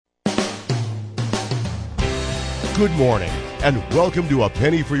Good morning, and welcome to A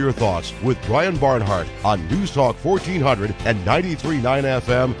Penny for Your Thoughts with Brian Barnhart on News Talk 1400 and 93.9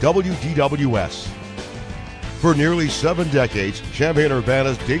 FM WDWS. For nearly 7 decades,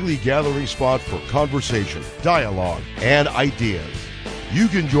 Champaign-Urbana's daily gathering spot for conversation, dialogue, and ideas. You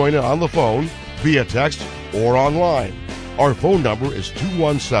can join in on the phone, via text, or online. Our phone number is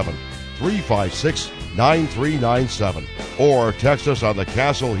 217-356-9397. Or text us on the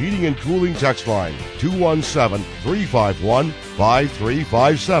Castle Heating and Cooling text line,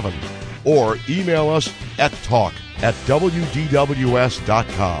 217-351-5357. Or email us at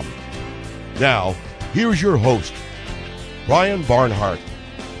talk@wdws.com. Now, here's your host, Brian Barnhart.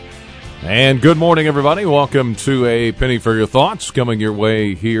 And good morning, everybody. Welcome to A Penny for Your Thoughts, coming your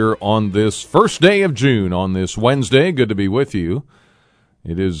way here on this first day of June, on this Wednesday. Good to be with you.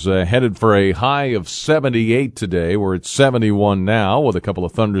 It is headed for a high of 78 today. We're at 71 now with a couple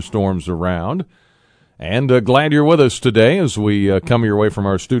of thunderstorms around. And glad you're with us today as we come your way from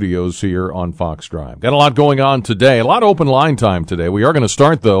our studios here on Fox Drive. Got a lot going on today, a lot of open line time today. We are going to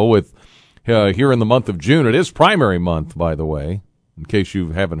start, though, with here in the month of June. It is primary month, by the way, in case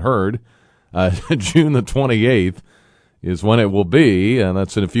you haven't heard. June the 28th is when it will be, and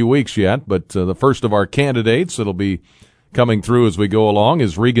that's in a few weeks yet. But the first of our candidates that'll be coming through as we go along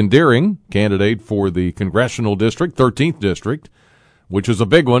is Regan Deering, candidate for the Congressional District, 13th District, which is a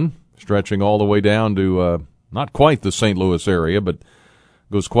big one, stretching all the way down to not quite the St. Louis area, but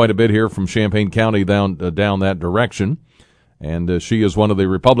goes quite a bit here from Champaign County down that direction. And she is one of the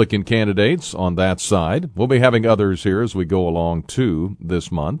Republican candidates on that side. We'll be having others here as we go along, too,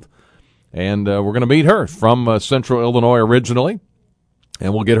 this month. And we're going to meet her from Central Illinois originally,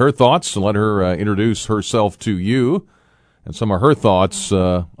 and we'll get her thoughts and let her introduce herself to you and some of her thoughts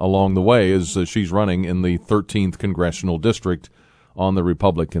along the way as she's running in the 13th Congressional District on the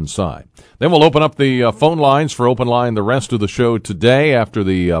Republican side. Then we'll open up the phone lines for Open Line the rest of the show today after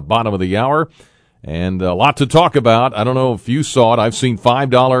the bottom of the hour. And a lot to talk about. I don't know if you saw it. I've seen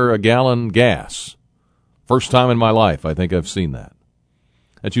 $5 a gallon gas. First time in my life I think I've seen that.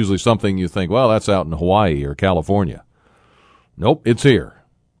 That's usually something you think, well, that's out in Hawaii or California. Nope, it's here.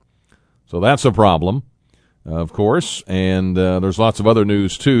 So that's a problem. Of course, and there's lots of other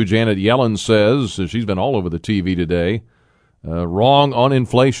news, too. Janet Yellen says, she's been all over the TV today, wrong on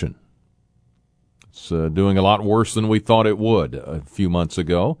inflation. It's doing a lot worse than we thought it would a few months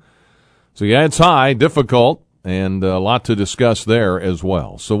ago. So, yeah, it's high, difficult, and a lot to discuss there as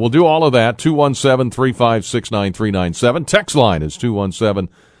well. So we'll do all of that, 217-356-9397. Text line is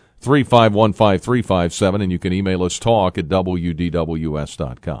 217-351-5357, and you can email us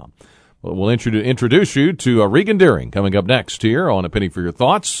talk@wdws.com. We'll introduce you to Regan Deering coming up next here on A Penny for Your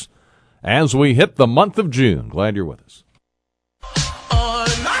Thoughts as we hit the month of June. Glad you're with us.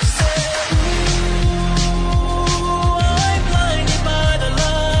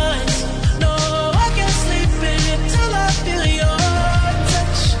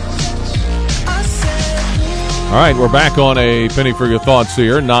 All right, we're back on A Penny for Your Thoughts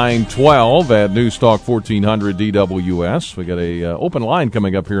here, 9:12 at News Talk 1400 DWS. We got a open line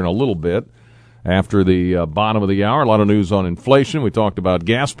coming up here in a little bit after the bottom of the hour. A lot of news on inflation. We talked about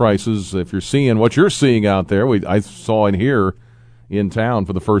gas prices. If you're seeing what you're seeing out there, I saw in here in town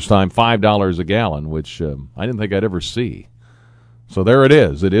for the first time $5 a gallon, which I didn't think I'd ever see. So there it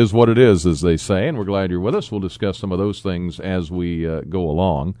is. It is what it is, as they say, and we're glad you're with us. We'll discuss some of those things as we go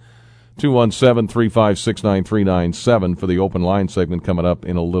along. 217-356-9397 for the open line segment coming up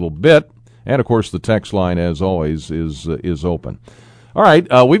in a little bit. And, of course, the text line, as always, is open. All right,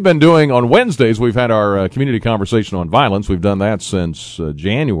 we've been doing, on Wednesdays, we've had our community conversation on violence. We've done that since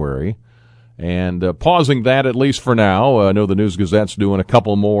January. And pausing that, at least for now. I know the News-Gazette's doing a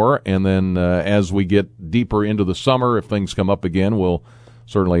couple more. And then as we get deeper into the summer, if things come up again, we'll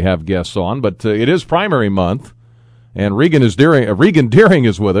certainly have guests on. But it is primary month. And Regan Deering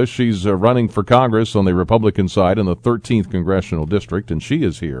is with us. She's running for Congress on the Republican side in the 13th Congressional District, and she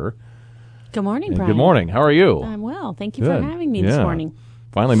is here. Good morning, Brian. Good morning. How are you? I'm well. Thank you for having me this morning.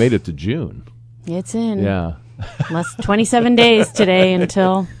 Finally made it to June. It's in. Yeah. Less 27 days today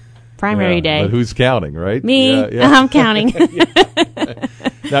until primary day. But who's counting, right? Me. Yeah. I'm counting.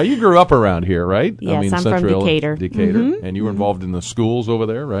 Now, you grew up around here, right? Yes, I'm from Decatur. Mm-hmm. And you were involved in the schools over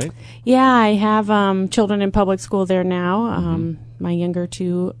there, right? Yeah, I have children in public school there now. My younger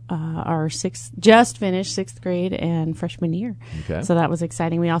two are just finished sixth grade and freshman year. Okay. So that was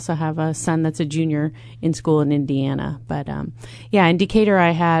exciting. We also have a son that's a junior in school in Indiana. But, in Decatur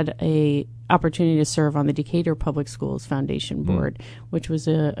I had a opportunity to serve on the Decatur Public Schools Foundation Board, which was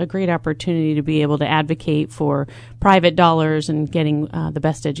a great opportunity to be able to advocate for private dollars and getting the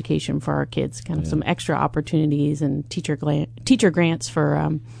best education for our kids, kind of some extra opportunities and teacher grants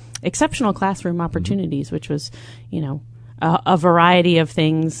for exceptional classroom opportunities, which was, a variety of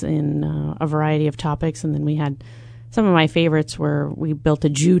things in a variety of topics. And then we had some of my favorites were we built a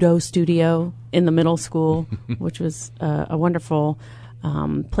judo studio in the middle school, which was a wonderful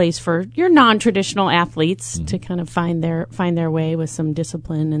place for your non-traditional athletes to kind of find their way with some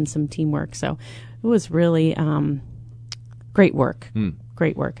discipline and some teamwork. So it was really great work.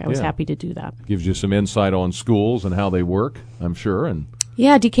 Great work. I was happy to do that. Gives you some insight on schools and how they work, I'm sure. And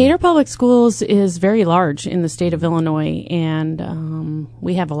yeah, Decatur Public Schools is very large in the state of Illinois, and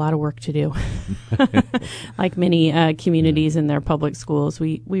we have a lot of work to do. Like many communities in their public schools,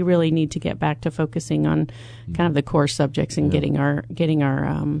 we really need to get back to focusing on kind of the core subjects and getting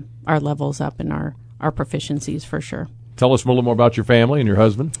our levels up and our proficiencies for sure. Tell us a little more about your family and your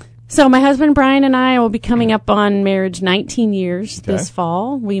husband. So my husband, Brian, and I will be coming up on marriage 19 years this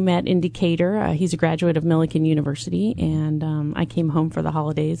fall. We met in Decatur. He's a graduate of Millikan University, and I came home for the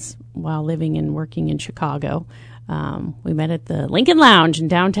holidays while living and working in Chicago. We met at the Lincoln Lounge in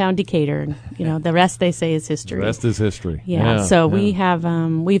downtown Decatur. And, the rest, they say, is history. The rest is history. We have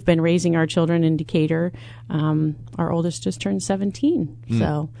we've been raising our children in Decatur. Our oldest just turned 17.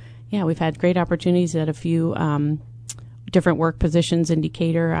 So, we've had great opportunities at a few different work positions in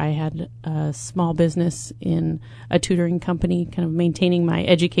Decatur. I had a small business in a tutoring company, kind of maintaining my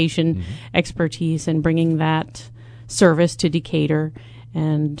education expertise and bringing that service to Decatur.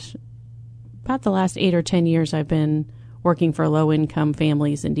 And about the last 8 or 10 years, I've been working for low-income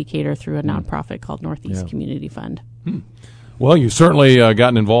families in Decatur through a nonprofit called Northeast Community Fund. Well, you've certainly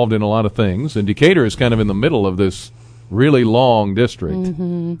gotten involved in a lot of things, and Decatur is kind of in the middle of this really long district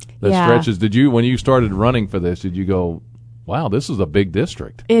that stretches. When you started running for this, did you go, wow, this is a big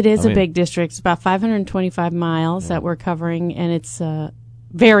district? It is a big district. It's about 525 miles that we're covering, and it's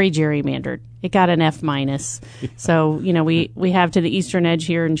very gerrymandered. It got an F-. So, we have to the eastern edge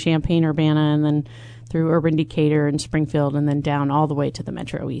here in Champaign-Urbana, and then through urban Decatur and Springfield, and then down all the way to the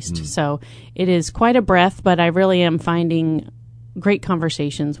Metro East. So it is quite a breadth, but I really am finding great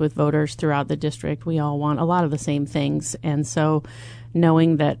conversations with voters throughout the district. We all want a lot of the same things, and so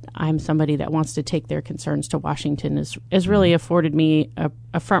knowing that I'm somebody that wants to take their concerns to Washington has really afforded me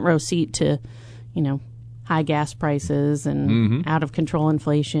a front row seat to, high gas prices and out of control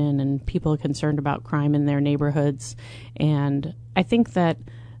inflation and people concerned about crime in their neighborhoods. And I think that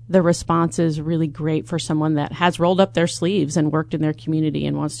the response is really great for someone that has rolled up their sleeves and worked in their community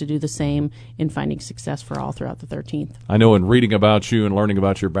and wants to do the same in finding success for all throughout the 13th. I know in reading about you and learning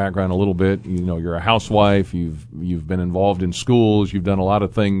about your background a little bit, you're a housewife, you've been involved in schools, you've done a lot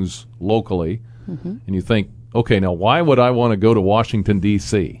of things locally, and you think, okay, now why would I want to go to Washington,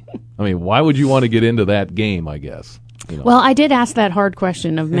 D.C.? I mean, why would you want to get into that game, I guess? Well, I did ask that hard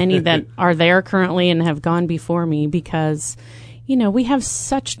question of many that are there currently and have gone before me because we have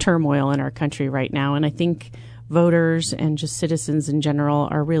such turmoil in our country right now, and I think voters and just citizens in general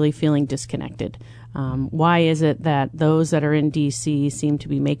are really feeling disconnected. Why is it that those that are in D.C. seem to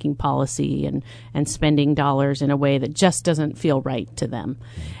be making policy and spending dollars in a way that just doesn't feel right to them?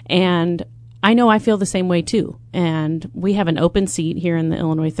 And I know I feel the same way, too. And we have an open seat here in the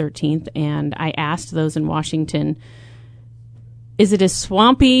Illinois 13th, and I asked those in Washington, is it as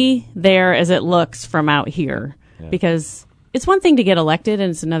swampy there as it looks from out here? Yeah. Because it's one thing to get elected and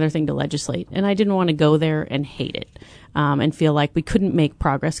it's another thing to legislate. And I didn't want to go there and hate it and feel like we couldn't make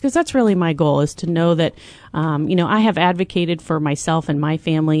progress, because that's really my goal, is to know that, I have advocated for myself and my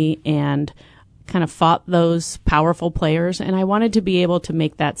family and kind of fought those powerful players. And I wanted to be able to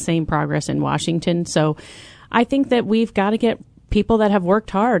make that same progress in Washington. So I think that we've got to get people that have worked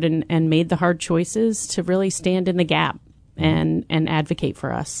hard and made the hard choices to really stand in the gap and advocate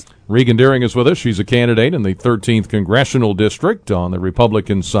for us. Regan Deering is with us. She's a candidate in the 13th Congressional District on the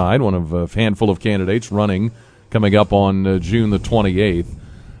Republican side, one of a handful of candidates running coming up on June the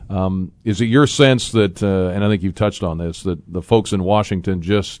 28th. Is it your sense that, and I think you've touched on this, that the folks in Washington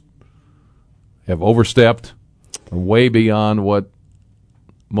just have overstepped way beyond what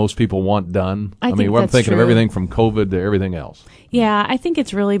most people want done? I mean, I'm thinking of everything from COVID to everything else. Yeah, I think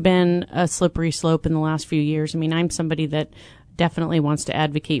it's really been a slippery slope in the last few years. I mean, I'm somebody that definitely wants to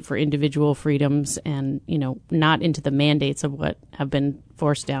advocate for individual freedoms and, not into the mandates of what have been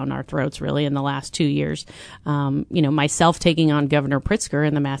forced down our throats really in the last 2 years. Myself taking on Governor Pritzker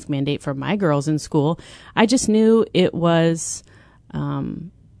and the mask mandate for my girls in school, I just knew it was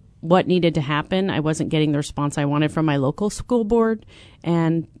what needed to happen. I wasn't getting the response I wanted from my local school board.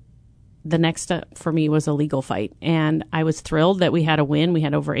 And the next step for me was a legal fight. And I was thrilled that we had a win. We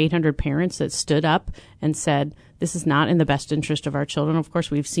had over 800 parents that stood up and said, this is not in the best interest of our children. Of course,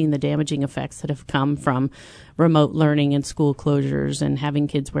 we've seen the damaging effects that have come from remote learning and school closures and having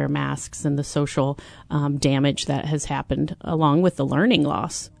kids wear masks and the social damage that has happened along with the learning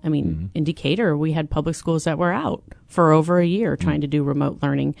loss. I mean, in Decatur, we had public schools that were out for over a year trying to do remote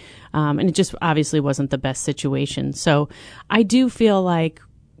learning. And it just obviously wasn't the best situation. So I do feel like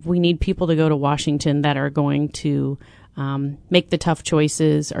we need people to go to Washington that are going to make the tough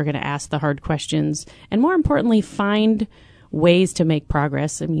choices, are going to ask the hard questions, and more importantly, find ways to make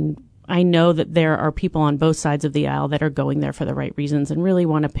progress. I mean, I know that there are people on both sides of the aisle that are going there for the right reasons and really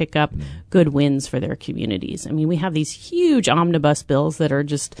want to pick up good wins for their communities. I mean, we have these huge omnibus bills that are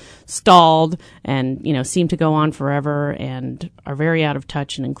just stalled and, you know, seem to go on forever and are very out of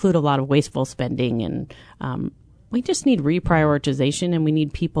touch and include a lot of wasteful spending. And we just need reprioritization, and we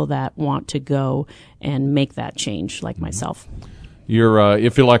need people that want to go and make that change, like myself. You're,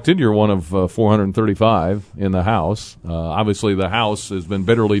 if elected, you're one of 435 in the House. Obviously, the House has been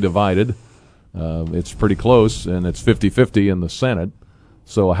bitterly divided. It's pretty close, and it's 50-50 in the Senate.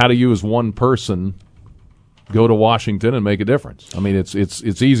 So how do you, as one person, go to Washington and make a difference? I mean, it's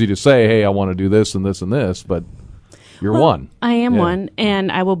easy to say, hey, I want to do this and this and this, but you're one. I am one,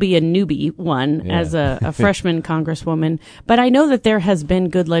 and I will be a newbie one as a freshman congresswoman. But I know that there has been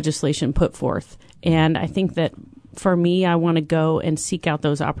good legislation put forth, and I think that for me, I want to go and seek out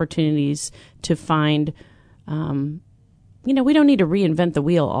those opportunities to find, we don't need to reinvent the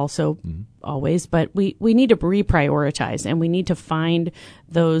wheel also always, but we need to reprioritize, and we need to find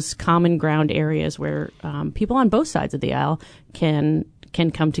those common ground areas where people on both sides of the aisle can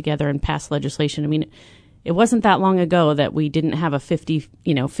come together and pass legislation. I mean, it wasn't that long ago that we didn't have a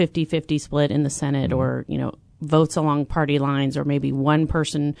 50-50 split in the Senate, or, votes along party lines, or maybe one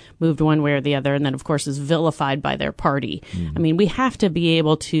person moved one way or the other and then, of course, is vilified by their party. I mean, we have to be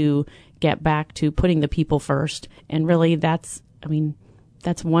able to get back to putting the people first. And really, that's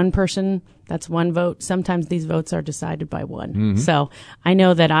one person, that's one vote. Sometimes these votes are decided by one. So I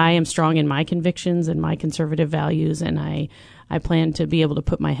know that I am strong in my convictions and my conservative values, and I plan to be able to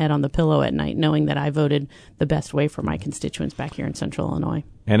put my head on the pillow at night knowing that I voted the best way for my constituents back here in Central Illinois.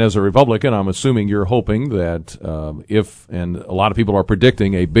 And as a Republican, I'm assuming you're hoping that and a lot of people are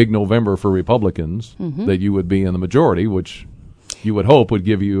predicting a big November for Republicans, that you would be in the majority, which you would hope would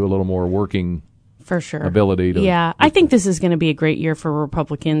give you a little more working for sure ability to. Yeah, I think this is going to be a great year for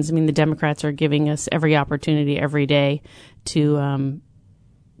Republicans. I mean, the Democrats are giving us every opportunity every day to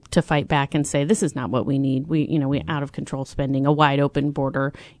fight back and say, this is not what we need. We out of control spending, a wide open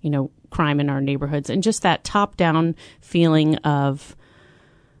border, crime in our neighborhoods, and just that top down feeling of,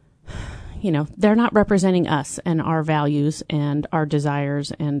 they're not representing us and our values and our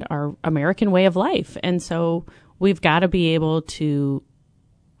desires and our American way of life. And so we've got to be able to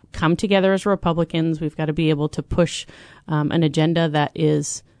come together as Republicans. We've got to be able to push an agenda that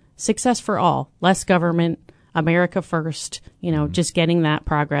is success for all, less government, America first, just getting that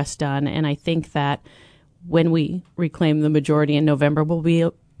progress done. And I think that when we reclaim the majority in November, we'll be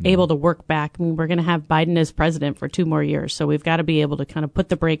able to work back. I mean, we're going to have Biden as president for 2 more years. So we've got to be able to kind of put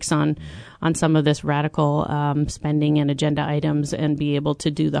the brakes on some of this radical spending and agenda items and be able to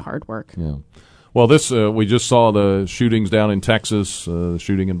do the hard work. Yeah. Well, we just saw the shootings down in Texas,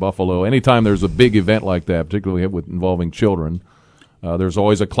 shooting in Buffalo. Anytime there's a big event like that, particularly involving children, there's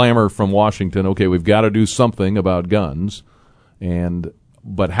always a clamor from Washington, okay, we've got to do something about guns.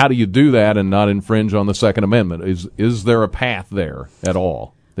 But how do you do that and not infringe on the Second Amendment? Is there a path there at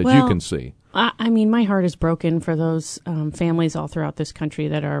all that you can see? I mean, my heart is broken for those families all throughout this country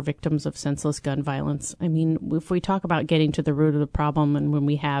that are victims of senseless gun violence. I mean, if we talk about getting to the root of the problem, and when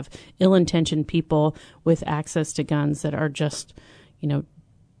we have ill-intentioned people with access to guns that are just,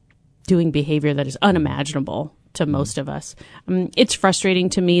 doing behavior that is unimaginable to most of us. It's frustrating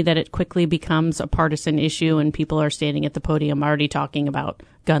to me that it quickly becomes a partisan issue and people are standing at the podium already talking about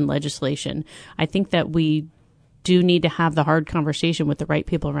gun legislation. I think that we do need to have the hard conversation with the right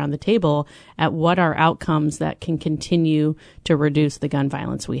people around the table at what are outcomes that can continue to reduce the gun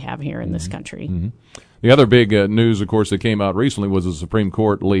violence we have here in this country. The other big news, of course, that came out recently was a Supreme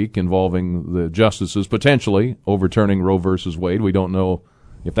Court leak involving the justices potentially overturning Roe versus Wade. We don't know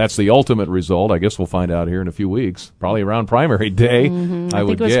if that's the ultimate result. I guess we'll find out here in a few weeks, probably around primary day, I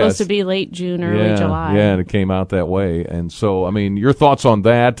would guess. It was supposed to be late June, early July. Yeah, and it came out that way. And so, I mean, your thoughts on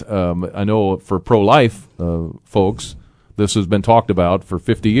that? I know for pro-life folks, this has been talked about for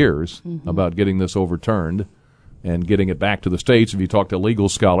 50 years, about getting this overturned and getting it back to the states. If you talk to legal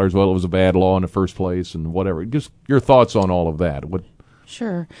scholars, well, it was a bad law in the first place and whatever. Just your thoughts on all of that.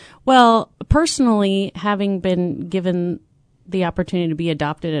 Sure. Well, personally, having been given the opportunity to be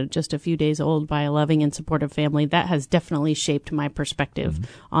adopted at just a few days old by a loving and supportive family, that has definitely shaped my perspective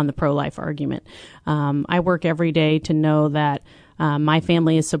on the pro-life argument. I work every day to know that my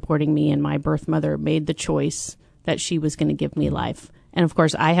family is supporting me, and my birth mother made the choice that she was going to give me life. And of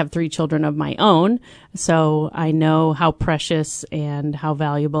course, I have 3 children of my own, so I know how precious and how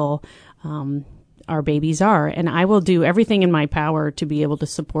valuable our babies are. And I will do everything in my power to be able to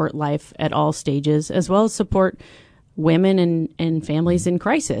support life at all stages, as well as support women and families in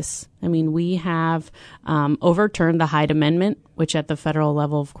crisis. I mean, we have overturned the Hyde Amendment, which at the federal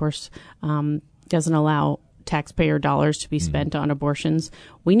level, of course, doesn't allow taxpayer dollars to be spent on abortions.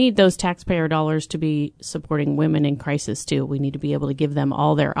 We need those taxpayer dollars to be supporting women in crisis too. We need to be able to give them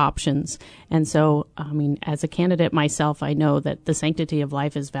all their options. And so, I mean, as a candidate myself, I know that the sanctity of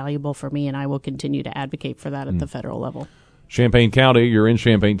life is valuable for me, and I will continue to advocate for that at the federal level. Champaign County, you're in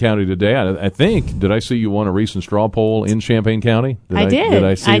Champaign County today. I think, did I see you won a recent straw poll in Champaign County? I did. Did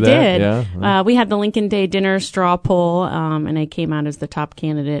I see that? Did. Yeah. We had the Lincoln Day dinner straw poll, and I came out as the top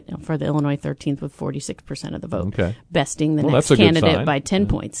candidate for the Illinois 13th with 46% of the vote, besting the next candidate by 10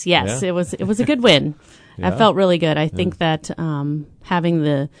 points. Yes, it was a good win. I felt really good. I think that having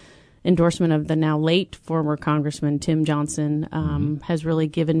the endorsement of the now late former Congressman Tim Johnson has really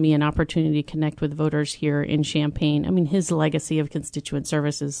given me an opportunity to connect with voters here in Champaign. I mean, his legacy of constituent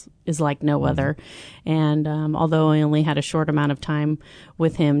service is like no other. And although I only had a short amount of time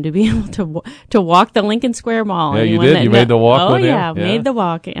with him, to be able to walk the Lincoln Square Mall. Yeah, you did? You made the walk with him? Oh, yeah, made the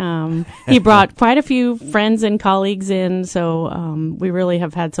walk. He brought quite a few friends and colleagues in, so we really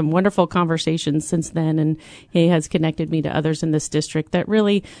have had some wonderful conversations since then, and he has connected me to others in this district that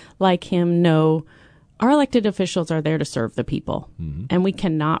really, like him, know our elected officials are there to serve the people. And we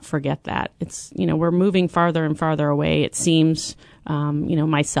cannot forget that. It's, we're moving farther and farther away. It seems,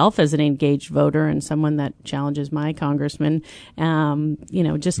 myself as an engaged voter and someone that challenges my congressman,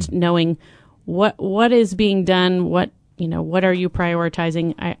 just knowing what is being done, what are you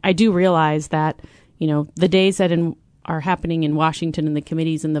prioritizing? I do realize that, the days that are happening in Washington and the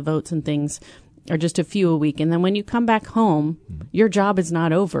committees and the votes and things are just a few a week. And then when you come back home, your job is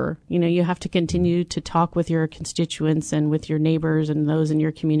not over. You have to continue to talk with your constituents and with your neighbors and those in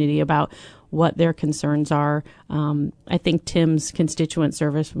your community about what their concerns are. I think Tim's constituent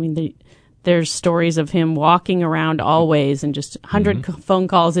service, there's stories of him walking around always and just 100 phone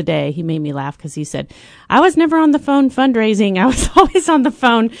calls a day. He made me laugh because he said, I was never on the phone fundraising. I was always on the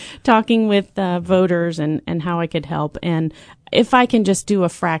phone talking with voters and how I could help. And if I can just do a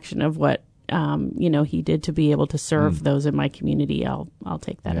fraction of what he did to be able to serve those in my community, I'll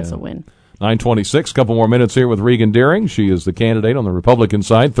take that as a win. 9:26, couple more minutes here with Regan Deering. She is the candidate on the Republican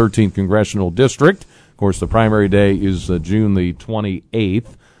side, 13th Congressional District. Of course, the primary day is June the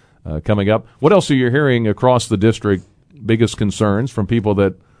 28th coming up. What else are you hearing across the district, biggest concerns from people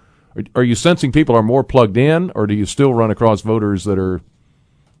that, are you sensing people are more plugged in, or do you still run across voters that are,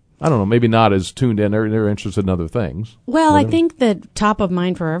 I don't know, maybe not as tuned in. They're interested in other things. Well, I think that top of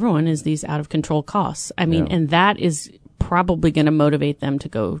mind for everyone is these out-of-control costs. And that is probably going to motivate them to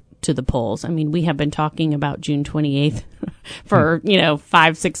go to the polls. We have been talking about June 28th for,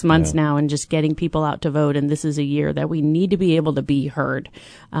 5-6 months now, and just getting people out to vote. And this is a year that we need to be able to be heard.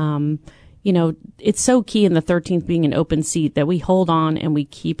 It's so key in the 13th being an open seat that we hold on and we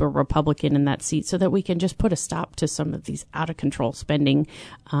keep a Republican in that seat so that we can just put a stop to some of these out of control spending.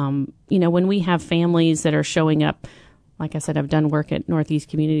 When we have families that are showing up, like I said, I've done work at Northeast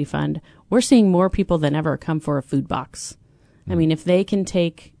Community Fund. We're seeing more people than ever come for a food box. If they can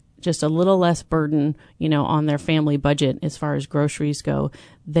take just a little less burden, on their family budget as far as groceries go,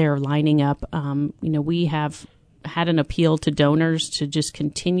 they're lining up. We have had an appeal to donors to just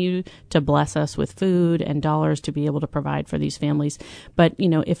continue to bless us with food and dollars to be able to provide for these families. But,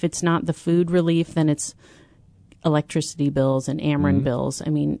 if it's not the food relief, then it's electricity bills and Ameren bills.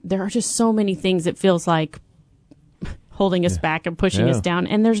 There are just so many things it feels like holding us back and pushing us down,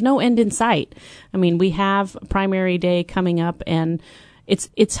 and there's no end in sight. We have primary day coming up, and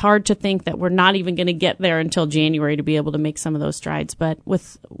it's hard to think that we're not even going to get there until January to be able to make some of those strides. But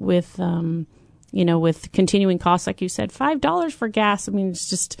with continuing costs, like you said, $5 for gas. It's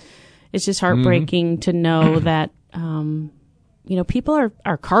just heartbreaking to know that, people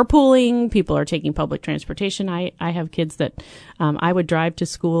are carpooling, people are taking public transportation. I have kids that, I would drive to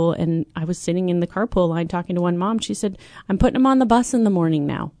school, and I was sitting in the carpool line talking to one mom. She said, I'm putting them on the bus in the morning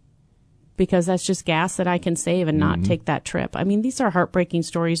now. because that's just gas that I can save and not take that trip. I mean, these are heartbreaking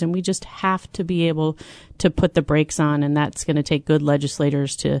stories, and we just have to be able to put the brakes on, and that's going to take good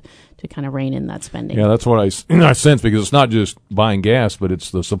legislators to kind of rein in that spending. Yeah, that's what I sense, because it's not just buying gas, but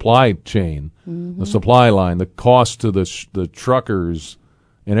it's the supply chain, the supply line, the cost to the truckers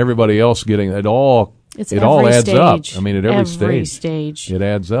and everybody else getting it all. It all adds up. I mean, at every stage, it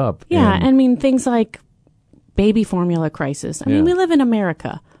adds up. Yeah, I mean, things like baby formula crisis. I mean, we live in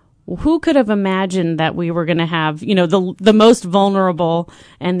America. Who could have imagined that we were going to have, the most vulnerable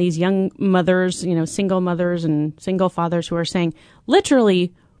and these young mothers, single mothers and single fathers who are saying,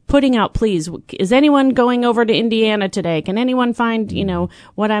 literally putting out pleas. Is anyone going over to Indiana today? Can anyone find,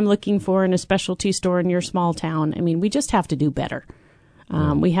 what I'm looking for in a specialty store in your small town? I mean, we just have to do better.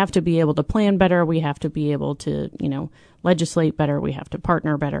 We have to be able to plan better. We have to be able to, legislate better. We have to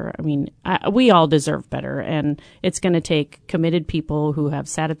partner better. I mean, we all deserve better. And it's going to take committed people who have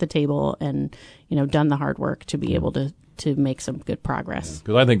sat at the table and, done the hard work to be able to make some good progress.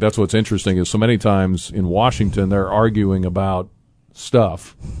 Because I think that's what's interesting is so many times in Washington, they're arguing about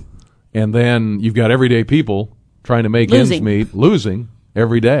stuff. And then you've got everyday people trying to make ends meet, losing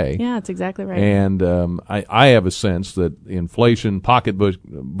every day. Yeah, that's exactly right. And I have a sense that inflation,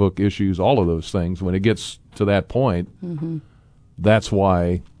 pocketbook issues, all of those things, when it gets to that point, that's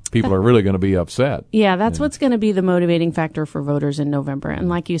why people are really going to be upset. Yeah, that's what's going to be the motivating factor for voters in November. And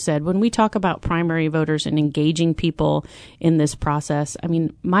like you said, when we talk about primary voters and engaging people in this process, I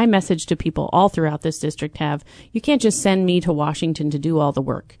mean, my message to people all throughout this district you can't just send me to Washington to do all the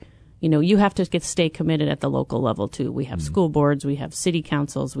work. You have to stay committed at the local level, too. We have school boards, we have city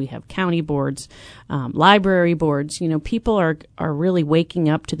councils, we have county boards, library boards. People are really waking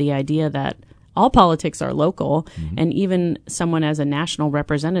up to the idea that all politics are local, and even someone as a national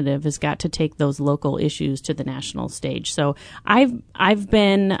representative has got to take those local issues to the national stage. So I've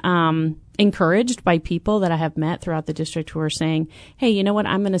been encouraged by people that I have met throughout the district who are saying, hey, you know what,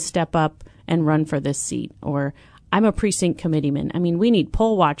 I'm going to step up and run for this seat, or I'm a precinct committeeman. I mean, we need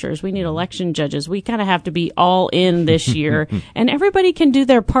poll watchers. We need election judges. We kind of have to be all in this year, and everybody can do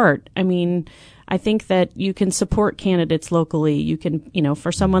their part. I mean, I think that you can support candidates locally. You can,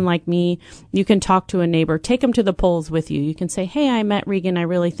 for someone like me, you can talk to a neighbor, take them to the polls with you. You can say, hey, I met Regan. I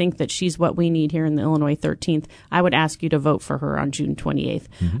really think that she's what we need here in the Illinois 13th. I would ask you to vote for her on June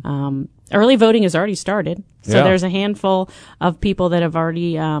 28th. Early voting has already started. So there's a handful of people that have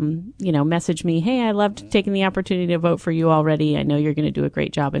already, messaged me, hey, I loved taking the opportunity to vote for you already. I know you're going to do a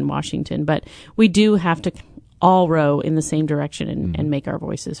great job in Washington. But we do have to all row in the same direction and make our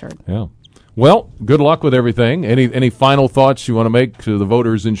voices heard. Yeah. Well, good luck with everything. Any final thoughts you want to make to the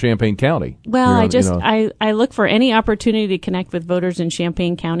voters in Champaign County? Well, I look for any opportunity to connect with voters in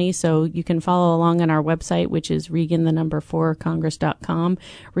Champaign County, so you can follow along on our website, which is Regan4Congress.com.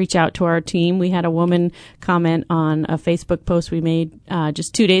 Reach out to our team. We had a woman comment on a Facebook post we made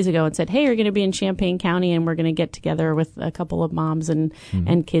just 2 days ago and said, hey, you're going to be in Champaign County, and we're going to get together with a couple of moms and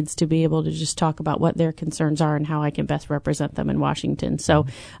kids to be able to just talk about what their concerns are and how I can best represent them in Washington. So,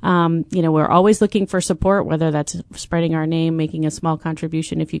 we're always looking for support, whether that's spreading our name, making a small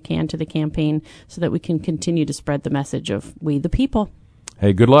contribution if you can to the campaign, so that we can continue to spread the message of we the people.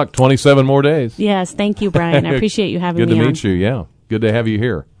 Hey, good luck. 27 more days. Yes, thank you, Brian. I appreciate you having me on. Good to meet you, yeah. Good to have you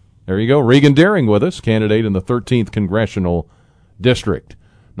here. There you go. Regan Daring with us, candidate in the 13th Congressional District.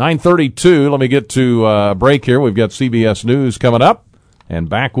 9:32, let me get to a break here. We've got CBS News coming up, and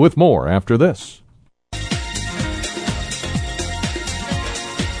back with more after this.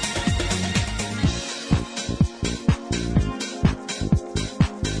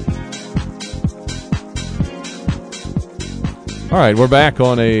 All right, we're back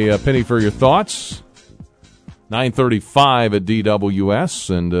on a penny for your thoughts. 9:35 at DWS,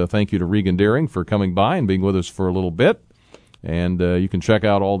 and thank you to Regan Daring for coming by and being with us for a little bit. And you can check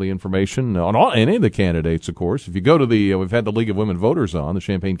out all the information on any of the candidates, of course. If you go to we've had the League of Women Voters on, the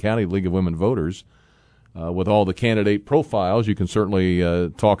Champaign County League of Women Voters, with all the candidate profiles. You can certainly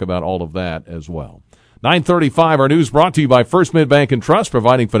talk about all of that as well. 9:35, our news brought to you by First Mid Bank and Trust,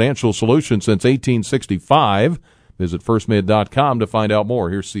 providing financial solutions since 1865. Visit firstmid.com to find out more.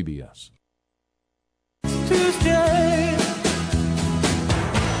 Here's CBS. Tuesday,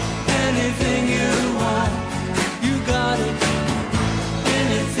 anything you want, you got it.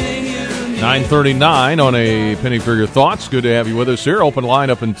 Anything you need. 9:39 on a penny for your thoughts. Good to have you with us here. Open line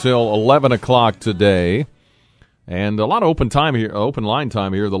up until 11 o'clock today. And a lot of open line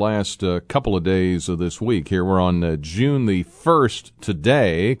time here the last couple of days of this week. Here we're on June the 1st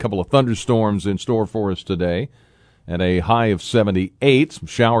today. A couple of thunderstorms in store for us today. At a high of 78. Some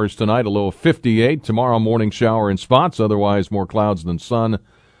showers tonight, a low of 58. Tomorrow, morning shower in spots. Otherwise, more clouds than sun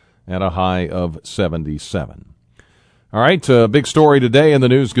at a high of 77. All right, big story today in the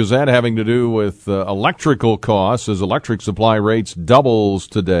News Gazette having to do with electrical costs as electric supply rates doubles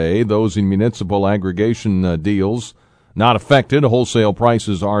today. Those in municipal aggregation deals not affected. Wholesale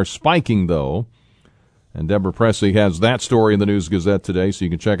prices are spiking, though. And Deborah Pressey has that story in the News Gazette today, so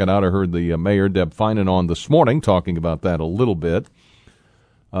you can check it out. I heard the mayor, Deb Finan, on this morning talking about that a little bit.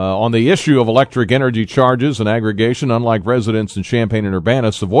 On the issue of electric energy charges and aggregation, unlike residents in Champaign and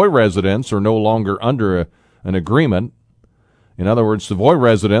Urbana, Savoy residents are no longer under an agreement. In other words, Savoy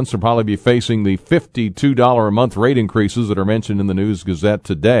residents will probably be facing the $52 a month rate increases that are mentioned in the News Gazette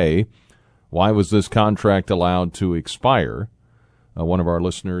today. Why was this contract allowed to expire? One of our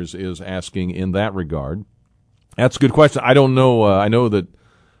listeners is asking in that regard. That's a good question. I don't know. I know that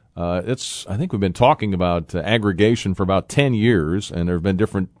I think we've been talking about aggregation for about 10 years, and there have been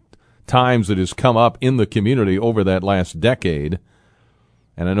different times that has come up in the community over that last decade.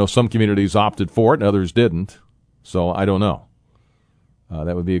 And I know some communities opted for it and others didn't. So I don't know.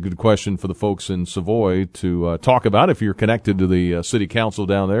 That would be a good question for the folks in Savoy to talk about if you're connected to the city council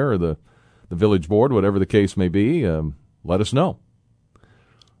down there or the village board, whatever the case may be. Let us know.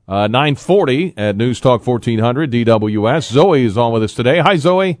 9:40 at News Talk 1400 DWS. Zoe is on with us today. Hi,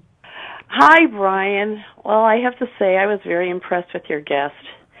 Zoe. Hi, Brian. Well, I have to say I was very impressed with your guest,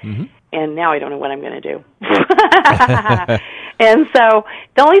 and now I don't know what I'm going to do. And so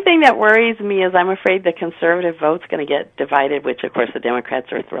the only thing that worries me is I'm afraid the conservative vote's going to get divided, which, of course, the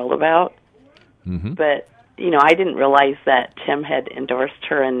Democrats are thrilled about. But, I didn't realize that Tim had endorsed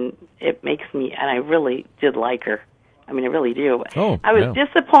her, and it makes me, and I really did like her. I mean, I really do. Oh, I was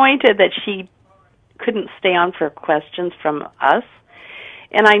disappointed that she couldn't stay on for questions from us.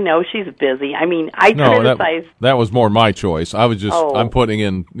 And I know she's busy. I mean, I criticized. That was more my choice. I was just, I'm putting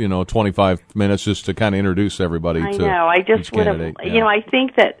in, 25 minutes just to kind of introduce everybody I to know. I just would have, I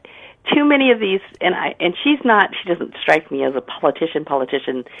think that too many of these, and she doesn't strike me as a politician,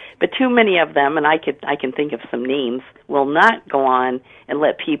 but too many of them, and I can think of some names, will not go on and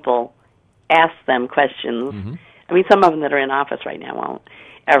let people ask them questions. I mean, some of them that are in office right now won't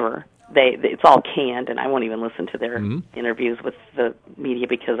ever. It's all canned, and I won't even listen to their interviews with the media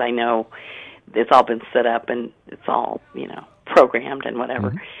because I know it's all been set up and it's all, programmed and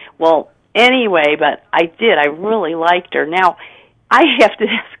whatever. Well, anyway, but I really liked her. Now, I have to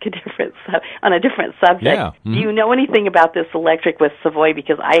ask on a different subject. Yeah. Do you know anything about this electric with Savoy?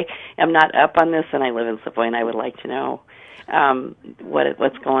 Because I am not up on this, and I live in Savoy, and I would like to know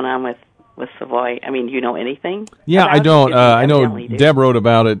what's going on with Savoy. I mean, do you know anything? Yeah, I don't. I know Deb wrote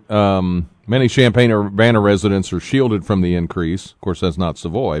about it. Many Champaign or Urbana residents are shielded from the increase. Of course, that's not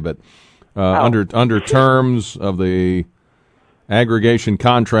Savoy, but under terms of the aggregation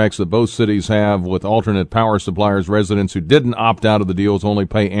contracts that both cities have with alternate power suppliers, residents who didn't opt out of the deals only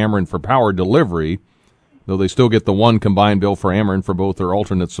pay Ameren for power delivery, though they still get the one combined bill for Ameren for both their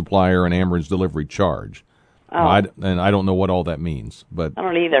alternate supplier and Ameren's delivery charge. And I don't know what all that means, but I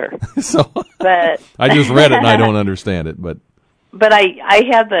don't either. But I just read it and I don't understand it. But I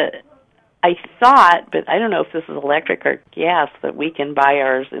thought, but I don't know if this is electric or gas, that we can buy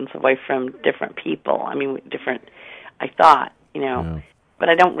ours in Savoy from different people. I mean, I thought, but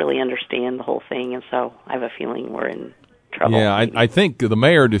I don't really understand the whole thing, and so I have a feeling we're in trouble. Yeah, I think the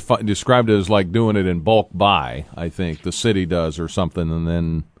mayor described it as like doing it in bulk buy. I think the city does or something, and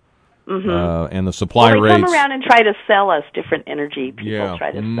then. And the supply rates. They come around and try to sell us different energy. People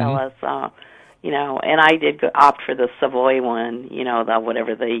try to sell us, and I did opt for the Savoy one, the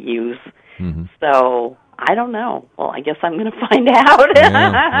whatever they use. So I don't know. Well, I guess I'm going to find out.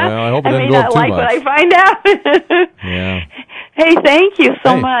 I hope it doesn't go up too much. I may not like what I find out. Yeah. Hey, thank you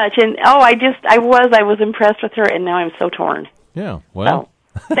so much. And I was impressed with her, and now I'm so torn. Yeah. Well,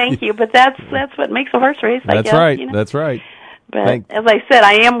 so, thank you. But that's what makes a horse race. I guess. Right. That's right. But as I said,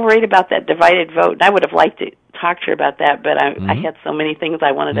 I am worried about that divided vote, and I would have liked to talk to her about that, but I had so many things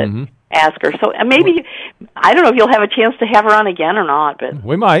I wanted to ask her. So maybe, I don't know if you'll have a chance to have her on again or not. But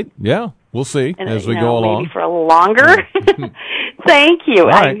we might, We'll see as we go along. Maybe for a little longer. Thank you,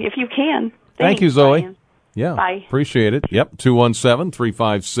 right. if you can. Thank you, Zoe. Brian. Yeah, bye. Appreciate it. Yep,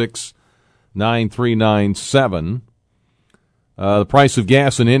 217-356-9397. The price of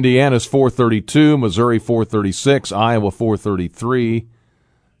gas in Indiana is $4.32, Missouri $4.36, Iowa $4.33,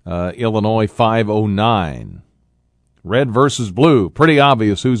 Illinois $5.09. Red versus blue. Pretty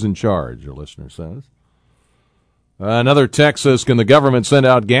obvious who's in charge, your listener says. Another text says, can the government send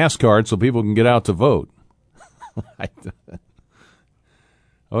out gas cards so people can get out to vote?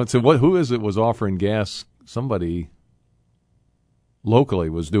 Who is it was offering gas? Somebody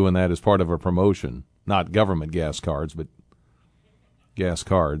locally was doing that as part of a promotion. Not government gas cards, but gas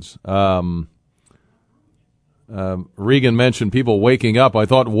cards. Regan mentioned people waking up. I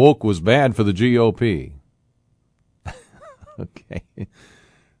thought woke was bad for the GOP. Okay.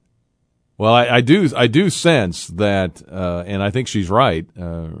 Well, I do sense that, and I think she's right.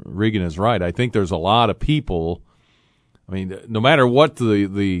 Regan is right. I think there's a lot of people. I mean, no matter what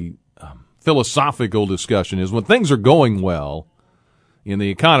the philosophical discussion is, when things are going well in the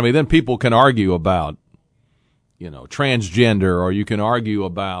economy, then people can argue about, transgender, or you can argue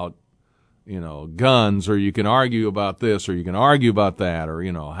about, guns, or you can argue about this, or you can argue about that, or,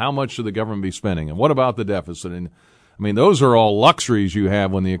 how much should the government be spending, and what about the deficit? And I mean, those are all luxuries you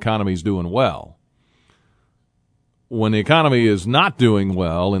have when the economy's doing well. When the economy is not doing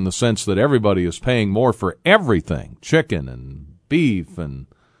well, in the sense that everybody is paying more for everything, chicken and beef and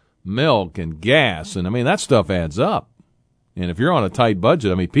milk and gas, and I mean, that stuff adds up. And if you're on a tight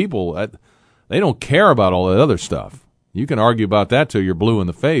budget, I mean, people, they don't care about all that other stuff. You can argue about that till you're blue in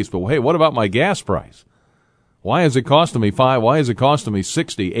the face, but hey, what about my gas price? Why is it costing me why is it costing me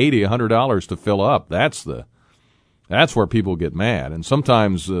 $60, $80, $100 to fill up? That's where people get mad. And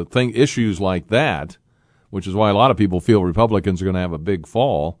sometimes issues like that, which is why a lot of people feel Republicans are going to have a big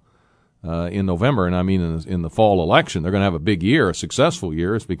fall in November, and I mean in the fall election, they're going to have a big year, a successful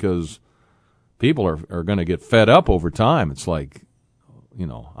year, is because people are going to get fed up over time. It's like,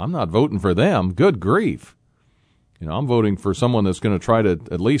 I'm not voting for them. Good grief. I'm voting for someone that's going to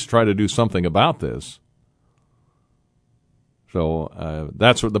at least try to do something about this. So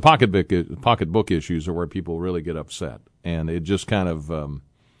that's what the pocketbook issues are, where people really get upset. And it just kind of,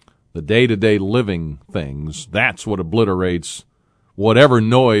 the day-to-day living things, that's what obliterates whatever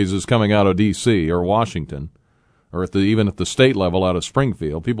noise is coming out of D.C. or Washington, or even at the state level out of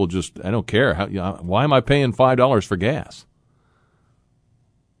Springfield. People just, I don't care. Why am I paying $5 for gas?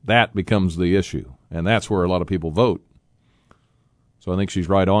 That becomes the issue, and that's where a lot of people vote. So I think she's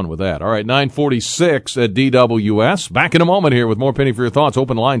right on with that. All right, 9:46 at DWS. Back in a moment here with more Penny for Your Thoughts.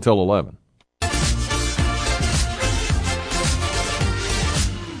 Open line till 11.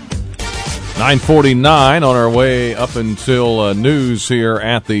 9:49 on our way up until news here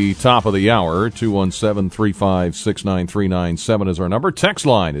at the top of the hour. 217-356-9397 is our number. Text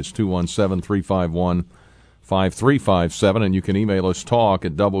line is 217-351-5357, and you can email us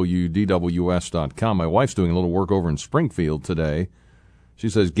talk@wdws.com. My wife's doing a little work over in Springfield today. She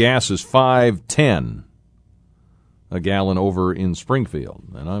says gas is $5.10 a gallon over in Springfield,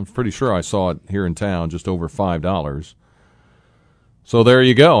 and I'm pretty sure I saw it here in town just over $5. So there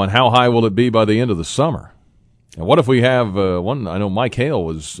you go. And how high will it be by the end of the summer? And what if we have one? I know Mike Hale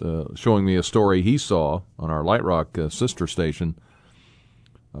was showing me a story he saw on our Light Rock sister station.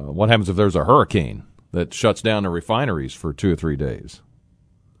 What happens if there's a hurricane that shuts down the refineries for 2 or 3 days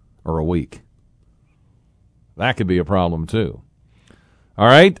or a week? That could be a problem too. All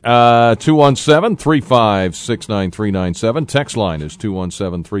right, 217-356-9397. Text line is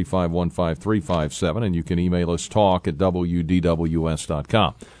 217-351-5357, and you can email us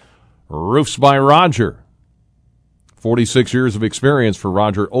talk@wdws.com. Roofs by Roger. 46 years of experience for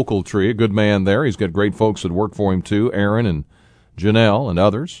Roger Oakletree, a good man there. He's got great folks that work for him too, Aaron and Janelle and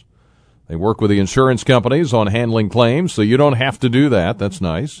others. They work with the insurance companies on handling claims, so you don't have to do that. That's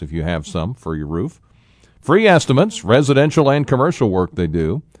nice if you have some for your roof. Free estimates, residential and commercial work they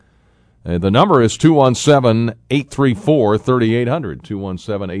do. The number is 217-834-3800,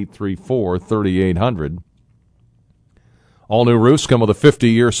 217-834-3800. All new roofs come with a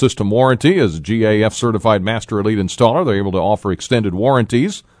 50-year system warranty. As a GAF-certified Master Elite installer, they're able to offer extended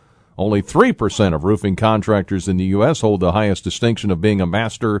warranties. Only 3% of roofing contractors in the U.S. hold the highest distinction of being a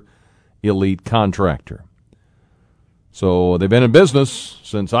Master Elite contractor. So they've been in business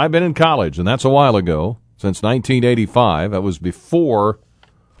since I've been in college, and that's a while ago. Since 1985. That was before,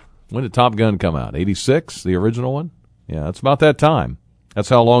 when did Top Gun come out? 86, the original one? Yeah, it's about that time. That's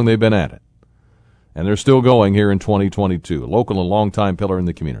how long they've been at it. And they're still going here in 2022. Local and longtime pillar in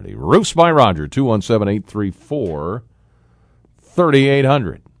the community. Roofs by Roger,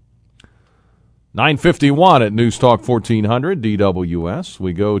 217-834-3800. 9:51 at News Talk 1400 DWS.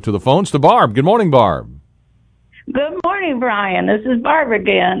 We go to the phones to Barb. Good morning, Barb. Good morning, Brian. This is Barb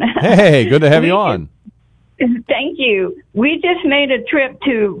again. Hey, good to have you on. Thank you. We just made a trip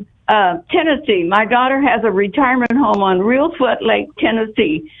to Tennessee. My daughter has a retirement home on Reelfoot Lake,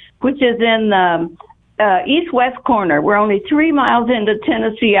 Tennessee, which is in the east-west corner. We're only 3 miles into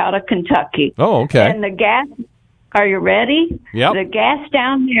Tennessee out of Kentucky. Oh, okay. And the gas, are you ready? Yep. The gas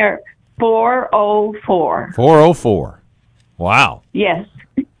down there, 404. 404. Wow. Yes.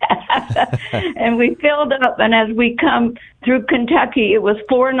 And we filled up, and as we come through Kentucky, it was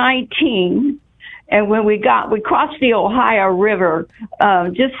 419. And when we crossed the Ohio River,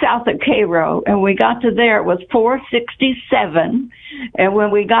 just south of Cairo, and we got to there, it was 4.67. And when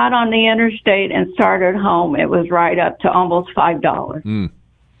we got on the interstate and started home, it was right up to almost $5.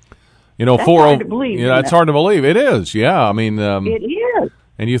 You know, That's hard to believe. Yeah, it's hard to believe. It is. Yeah, I mean, it is.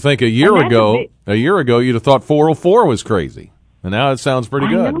 And you think a year ago, you'd have thought 404 was crazy, and now it sounds pretty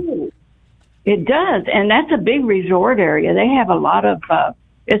good. I know. It does, and that's a big resort area. They have a lot of.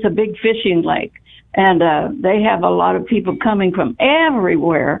 It's a big fishing lake, and they have a lot of people coming from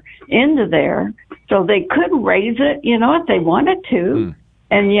everywhere into there. So they could raise it, if they wanted to,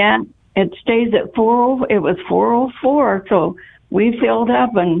 and yet it stays at 4. It was 404, so we filled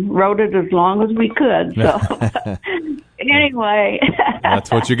up and rode it as long as we could. So anyway, that's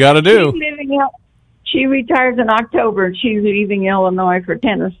what you got to do. She retires in October, and she's leaving Illinois for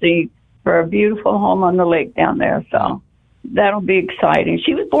Tennessee for a beautiful home on the lake down there. So that'll be exciting.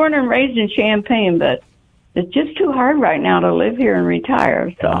 She was born and raised in Champaign, but it's just too hard right now to live here and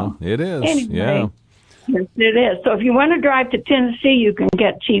retire. So it is. Anyway, yeah. Yes, it is. So if you want to drive to Tennessee, you can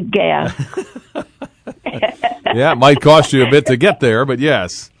get cheap gas. Yeah, it might cost you a bit to get there, but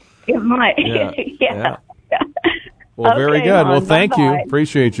yes. It might. Yeah. Well, very good. Well, thank you.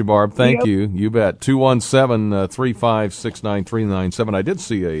 Appreciate you, Barb. Thank you. You bet. 217-356-9397. I did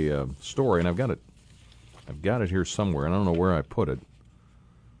see a story, and I've got it here somewhere, and I don't know where I put it.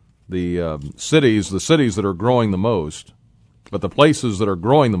 The cities that are growing the most, but the places that are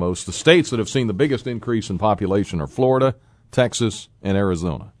growing the most, the states that have seen the biggest increase in population are Florida, Texas, and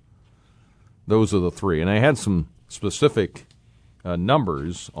Arizona. Those are the three. And I had some specific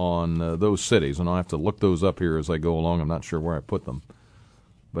numbers on those cities, and I'll have to look those up here as I go along. I'm not sure where I put them.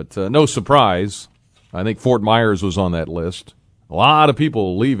 But no surprise, I think Fort Myers was on that list. A lot of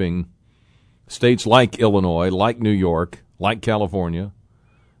people leaving states like Illinois, like New York, like California.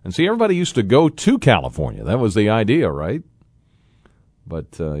 And see, everybody used to go to California. That was the idea, right?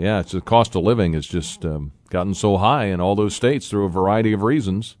 But, it's the cost of living has just gotten so high in all those states through a variety of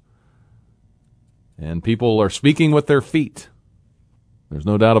reasons. And people are speaking with their feet. There's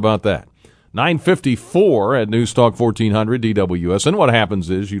no doubt about that. 9:54 at News Talk 1400 DWS. And what happens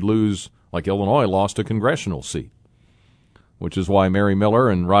is you lose, like Illinois lost a congressional seat, which is why Mary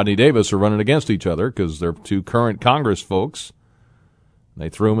Miller and Rodney Davis are running against each other, because they're two current Congress folks. They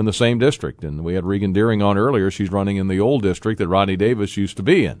threw them in the same district. And we had Regan Deering on earlier. She's running in the old district that Rodney Davis used to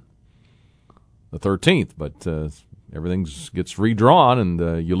be in, the 13th. But everything gets redrawn,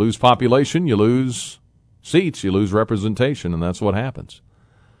 and you lose population, you lose seats, you lose representation, and that's what happens.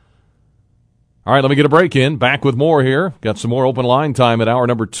 All right, let me get a break in. Back with more here. Got some more open line time at hour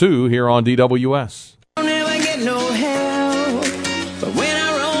number 2 here on DWS. Don't ever get no help, but when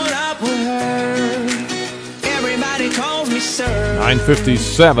I roll up with her, everybody calls me sir.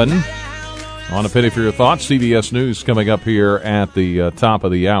 9:57 on A Penny for Your Thoughts. CBS News coming up here at the top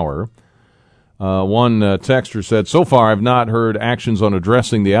of the hour. One texter said, so far I've not heard actions on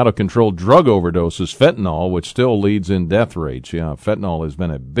addressing the out-of-control drug overdoses, fentanyl, which still leads in death rates. Yeah, fentanyl has been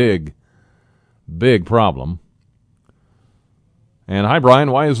a big problem. And hi,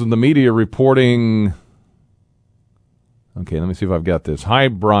 Brian, why isn't the media reporting... Okay, let me see if I've got this. Hi,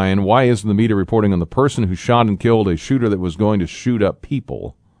 Brian, why isn't the media reporting on the person who shot and killed a shooter that was going to shoot up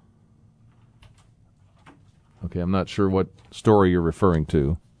people? Okay, I'm not sure what story you're referring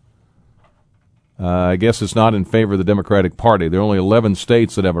to. I guess it's not in favor of the Democratic Party. There are only 11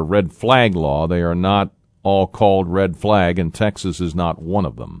 states that have a red flag law. They are not all called red flag, and Texas is not one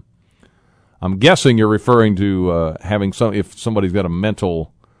of them. I'm guessing you're referring to having if somebody's got a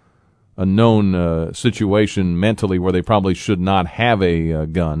known situation mentally where they probably should not have a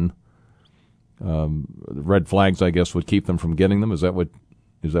gun. Red flags, I guess, would keep them from getting them. Is that what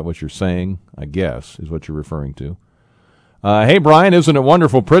you're saying? I guess is what you're referring to. Hey, Brian, isn't it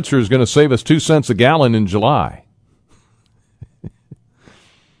wonderful Pritzker is going to save us 2 cents a gallon in July?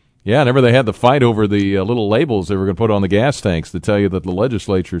 Yeah, remember they had the fight over the little labels they were going to put on the gas tanks to tell you that the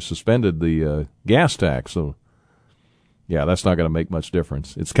legislature suspended the gas tax. So, yeah, that's not going to make much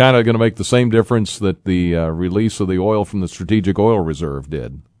difference. It's kind of going to make the same difference that the release of the oil from the Strategic Oil Reserve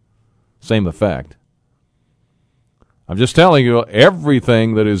did. Same effect. I'm just telling you,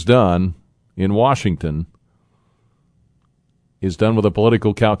 everything that is done in Washington is done with a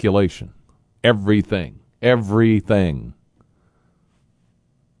political calculation. Everything. Everything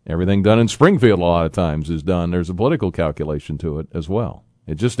done in Springfield a lot of times is done. There's a political calculation to it as well.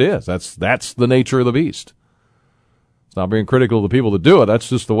 It just is. That's the nature of the beast. It's not being critical of the people that do it. That's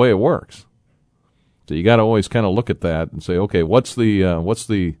just the way it works. So you got to always kind of look at that and say, okay, what's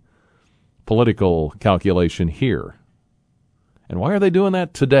the political calculation here? And why are they doing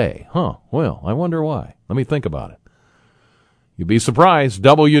that today? Well, I wonder why. Let me think about it. You'd be surprised.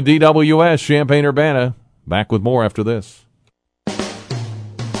 WDWS, Champaign-Urbana. Back with more after this.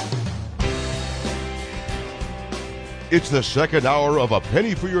 It's the second hour of A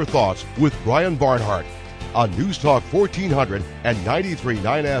Penny for Your Thoughts with Brian Barnhart on News Talk 1400 and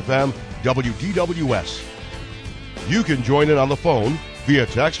 93.9 FM WDWS. You can join in on the phone, via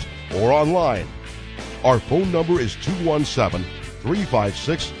text, or online. Our phone number is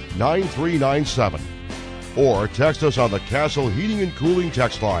 217-356-9397. Or text us on the Castle Heating and Cooling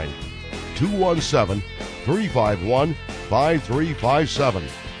text line, 217-351-5357.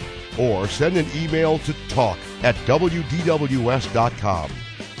 Or send an email to talk@wdws.com.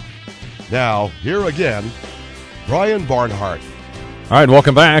 Now, here again, Brian Barnhart. All right,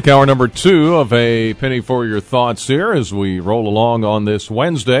 welcome back. Hour number 2 of A Penny for Your Thoughts here as we roll along on this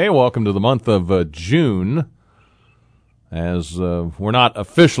Wednesday. Welcome to the month of June. As we're not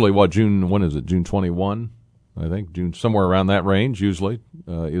officially, when is it, June 21? I think June, somewhere around that range, usually,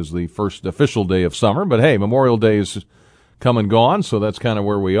 is the first official day of summer. But hey, Memorial Day is come and gone, so that's kind of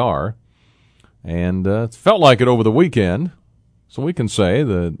where we are. And it felt like it over the weekend, so we can say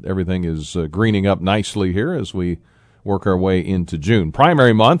that everything is greening up nicely here as we work our way into June.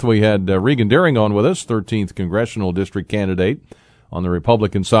 Primary month, we had Regan Deering on with us, 13th Congressional District candidate on the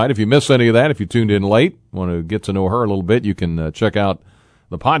Republican side. If you missed any of that, if you tuned in late, want to get to know her a little bit, you can check out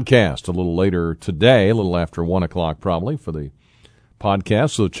the podcast a little later today, a little after 1 o'clock probably for the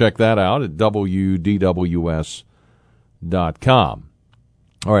podcast. So check that out at WDWS.com.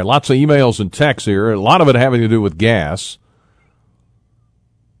 All right, lots of emails and texts here, a lot of it having to do with gas.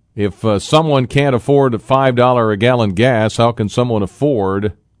 If someone can't afford $5 a gallon gas, how can someone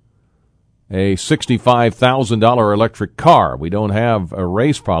afford a $65,000 electric car? We don't have a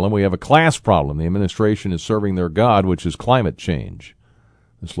race problem. We have a class problem. The administration is serving their God, which is climate change,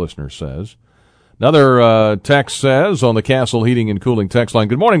 this listener says. Another text says on the Castle Heating and Cooling text line,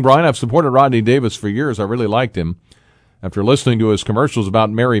 "Good morning, Brian. I've supported Rodney Davis for years. I really liked him. After listening to his commercials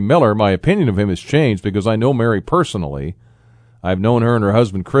about Mary Miller, my opinion of him has changed because I know Mary personally. I've known her and her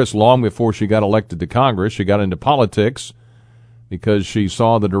husband Chris long before she got elected to Congress. She got into politics because she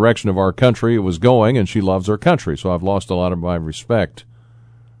saw the direction of our country it was going, and she loves our country. So I've lost a lot of my respect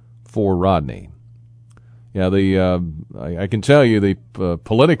for Rodney." Yeah, I can tell you the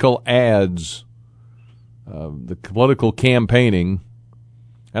political ads, the political campaigning,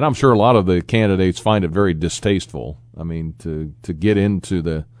 and I'm sure a lot of the candidates find it very distasteful. I mean, to get into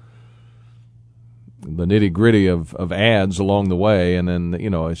the nitty-gritty of ads along the way, and then,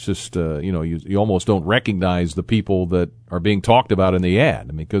 it's just, you almost don't recognize the people that are being talked about in the ad.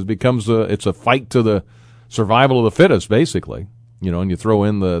 I mean, because it becomes it's a fight to the survival of the fittest, basically. And you throw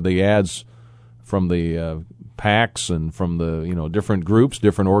in the ads from the PACs and from the, different groups,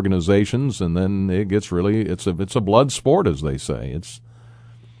 different organizations, and then it gets really, it's a blood sport, as they say.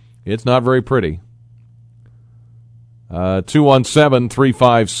 It's not very pretty.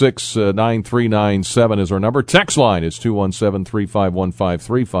 217-356-9397 is our number. Text line is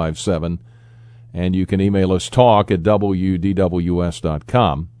 217-351-5357. And you can email us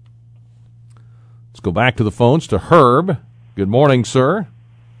talk@wdws.com. Let's go back to the phones to Herb. Good morning, sir.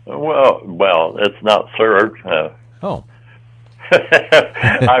 Well, it's not sir. Oh.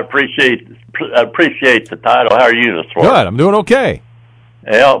 I appreciate the title. How are you this morning? Good. I'm doing okay.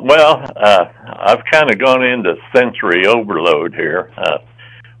 Yeah, I've kind of gone into sensory overload here,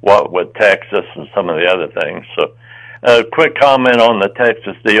 what with Texas and some of the other things. So, quick comment on the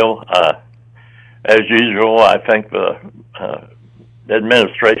Texas deal. As usual, I think the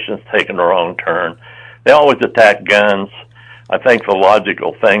administration's taken the wrong turn. They always attack guns. I think the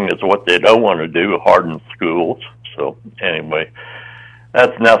logical thing is what they don't want to do, harden schools. So, anyway,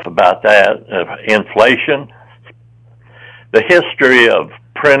 that's enough about that. Inflation. The history of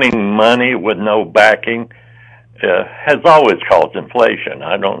printing money with no backing has always caused inflation.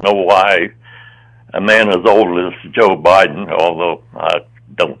 I don't know why a man as old as Joe Biden, although I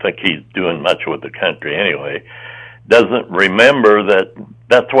don't think he's doing much with the country anyway, doesn't remember that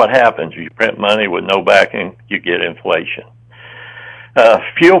that's what happens. You print money with no backing, you get inflation.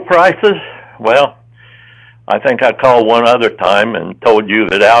 Fuel prices, well, I think I called one other time and told you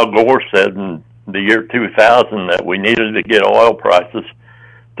that Al Gore said in the year 2000 that we needed to get oil prices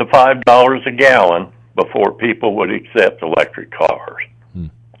to $5 a gallon before people would accept electric cars.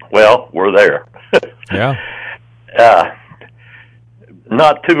 Well, we're there. Yeah.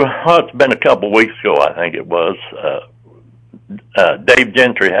 It's been a couple of weeks ago, I think it was. Dave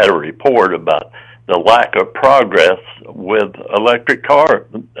Gentry had a report about the lack of progress with electric car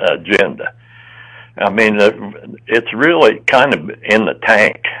agenda. I mean, it's really kind of in the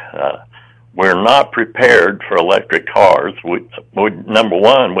tank. We're not prepared for electric cars. We number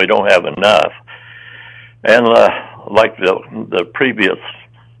one, we don't have enough. And like the previous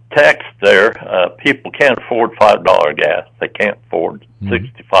text there, people can't afford $5 gas. They can't afford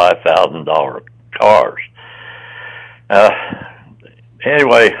 $65,000 cars.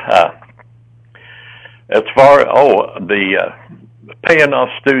 Anyway, as far the paying off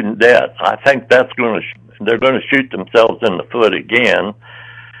student debt, I think they're going to shoot themselves in the foot again,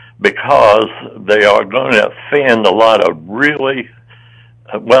 because they are going to offend a lot of really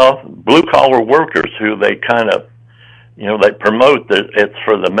blue collar workers who they kind of, they promote that it's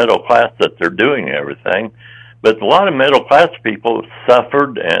for the middle class that they're doing everything. But a lot of middle class people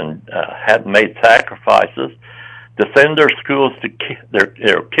suffered and had made sacrifices to send their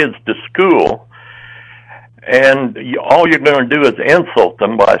kids to school. And all you're going to do is insult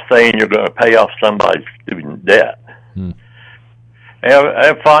them by saying you're going to pay off somebody's student debt. And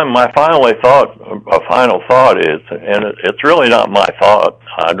my final thought is, and it's really not my thought.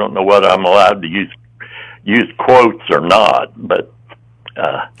 I don't know whether I'm allowed to use quotes or not, but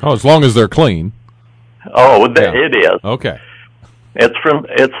as long as they're clean. It is. Okay.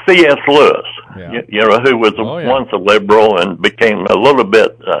 It's C.S. Lewis, who was once a liberal and became a little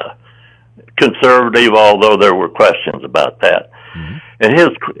bit conservative, although there were questions about that. Mm-hmm. And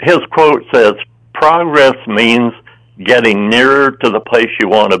his quote says, "Progress means getting nearer to the place you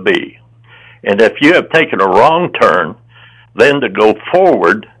want to be. And if you have taken a wrong turn, then to go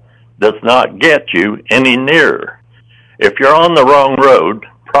forward does not get you any nearer. If you're on the wrong road,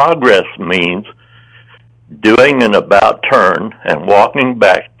 progress means doing an about turn and walking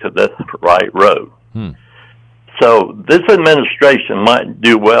back to the right road." So this administration might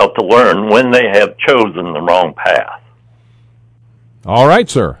do well to learn when they have chosen the wrong path. All right,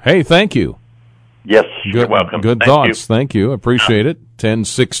 sir. Hey, thank you. Yes, you're welcome. Good thoughts. Thank you. Appreciate it.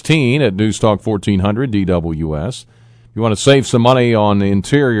 1016 at News Talk 1400 DWS. If you want to save some money on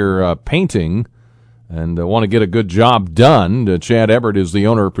interior painting and want to get a good job done, Chad Everett is the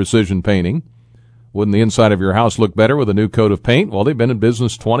owner of Precision Painting. Wouldn't the inside of your house look better with a new coat of paint? Well, they've been in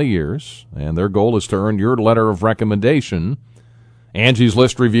business 20 years, and their goal is to earn your letter of recommendation. Angie's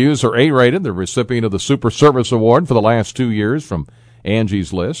List reviews are A-rated. They're recipient of the Super Service Award for the last 2 years from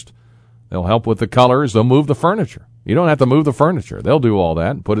Angie's List. They'll help with the colors. They'll move the furniture. You don't have to move the furniture. They'll do all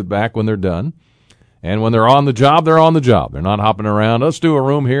that and put it back when they're done. And when they're on the job, they're on the job. They're not hopping around. Let's do a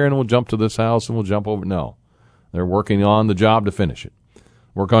room here, and we'll jump to this house, and we'll jump over. No. They're working on the job to finish it.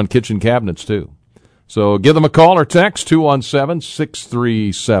 Work on kitchen cabinets, too. So give them a call or text,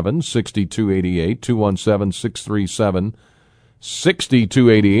 217-637-6288,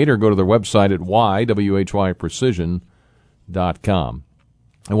 217-637-6288, or go to their website at whyprecision.com.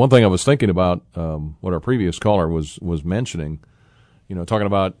 And one thing I was thinking about, what our previous caller was mentioning, talking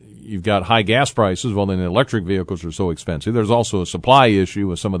about you've got high gas prices, well, then electric vehicles are so expensive. There's also a supply issue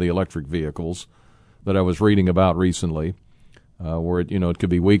with some of the electric vehicles that I was reading about recently. Where it could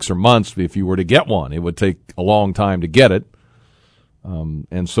be weeks or months if you were to get one. It would take a long time to get it. And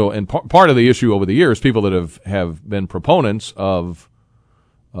part of the issue over the years, people that have been proponents of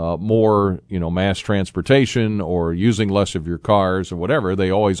more, mass transportation or using less of your cars or whatever,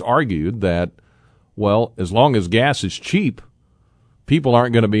 they always argued that, well, as long as gas is cheap, people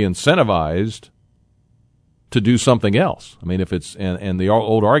aren't going to be incentivized to do something else. I mean, if it's, and the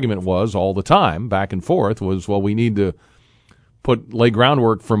old argument was all the time, back and forth, was, well, we need to lay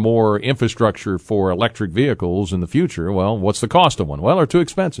groundwork for more infrastructure for electric vehicles in the future. Well, what's the cost of one? Well, they're too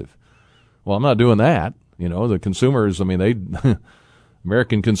expensive. Well, I'm not doing that. The consumers,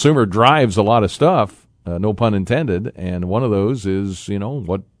 American consumer drives a lot of stuff, no pun intended, and one of those is,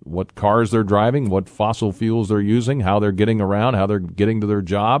 what cars they're driving, what fossil fuels they're using, how they're getting around, how they're getting to their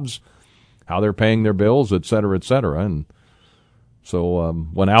jobs, how they're paying their bills, et cetera, et cetera. And so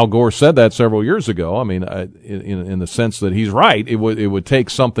when Al Gore said that several years ago, in the sense that he's right, it would take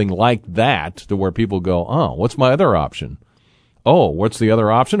something like that to where people go, oh, what's my other option? Oh, what's the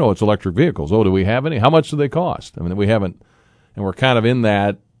other option? Oh, it's electric vehicles. Oh, do we have any? How much do they cost? We haven't, and we're kind of in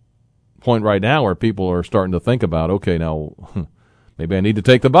that point right now where people are starting to think about, okay, now maybe I need to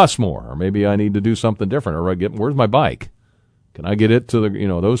take the bus more, or maybe I need to do something different, or where's my bike? Can I get it to the,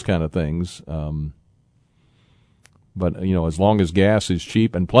 those kind of things. But, as long as gas is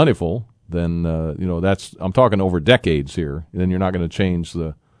cheap and plentiful, then, I'm talking over decades here, then you're not going to change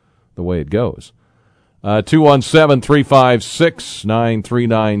the way it goes.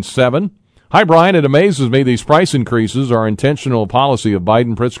 217-356-9397. Hi, Brian. It amazes me these price increases are intentional policy of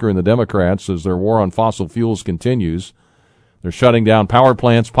Biden, Pritzker, and the Democrats as their war on fossil fuels continues. They're shutting down power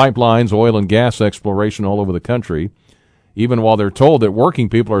plants, pipelines, oil and gas exploration all over the country, even while they're told that working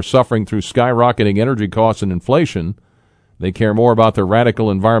people are suffering through skyrocketing energy costs and inflation. They care more about their radical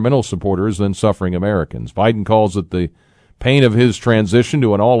environmental supporters than suffering Americans. Biden calls it the pain of his transition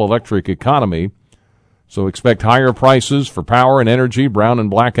to an all-electric economy. So expect higher prices for power and energy, brown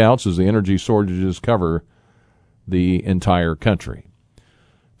and blackouts as the energy shortages cover the entire country.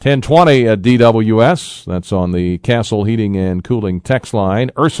 1020 at DWS. That's on the Castle Heating and Cooling text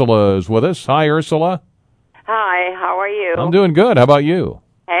line. Ursula is with us. Hi, Ursula. Hi, how are you? I'm doing good. How about you?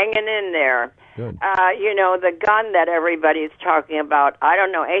 Hanging in there. Good. The gun that everybody's talking about, I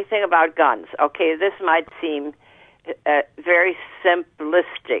don't know anything about guns. Okay, this might seem very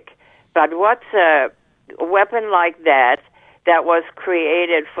simplistic, but what's a weapon like that was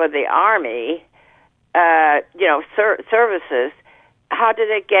created for the Army, services, how did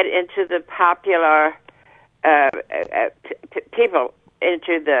it get into the popular people,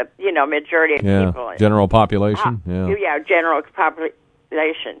 into the, majority of people? General population? General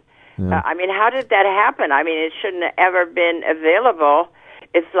population. Yeah. How did that happen? It shouldn't have ever been available.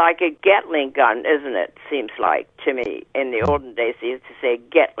 It's like a Gatling gun, isn't it? Seems like to me. In the olden days, they used to say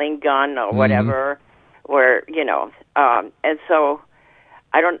Gatling gun or whatever, where and so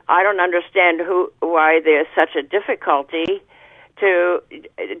I don't understand why there's such a difficulty to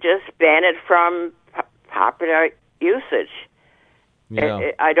just ban it from popular usage.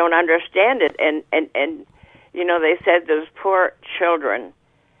 Yeah. I don't understand it, and they said those poor children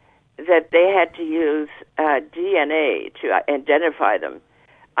that they had to use DNA to identify them.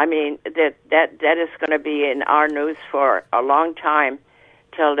 That is going to be in our news for a long time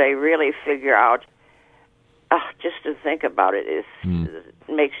till they really figure out. Just to think about it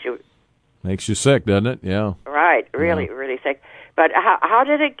makes you sick, doesn't it? Yeah. Right. Really, really sick. But how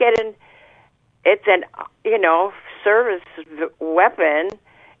did it get in? It's an service weapon,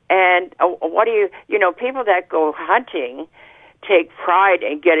 and what do people that go hunting take pride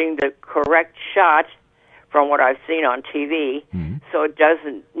in getting the correct shot, from what I've seen on TV, so it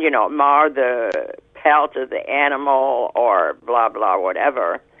doesn't, mar the pelt of the animal or blah, blah,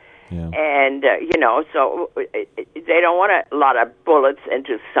 whatever. Yeah. And, so they don't want a lot of bullets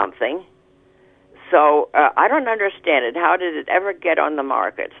into something. So I don't understand it. How did it ever get on the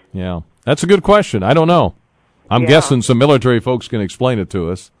market? Yeah, that's a good question. I don't know. I'm guessing some military folks can explain it to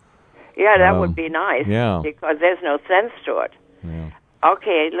us. Yeah, that would be nice. Yeah. Because there's no sense to it. Yeah.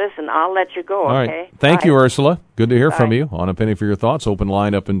 Okay, listen, I'll let you go, All okay? right. Thank you, Ursula. Good to hear Bye. from you. On A Penny for Your Thoughts. Open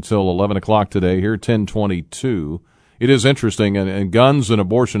line up until 11 o'clock today here, 10:22. It is interesting, and guns and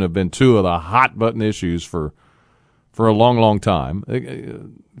abortion have been two of the hot-button issues for a long, long time. It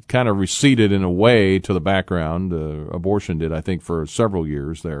kind of receded in a way to the background. Abortion did, I think, for several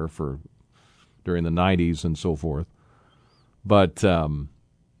years there, during the 90s and so forth. But the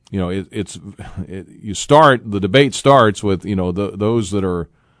debate starts with those that are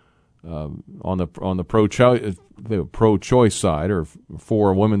on the pro-choice side, or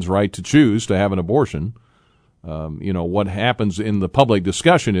for a woman's right to choose to have an abortion. What happens in the public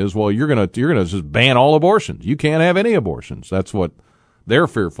discussion is, well, you're gonna just ban all abortions. You can't have any abortions. That's what they're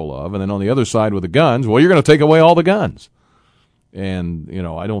fearful of. And then on the other side with the guns, well, you're gonna take away all the guns. And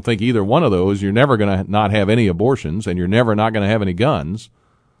I don't think either one of those. You're never gonna not have any abortions, and you're never not gonna have any guns.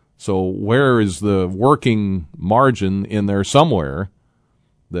 So where is the working margin in there somewhere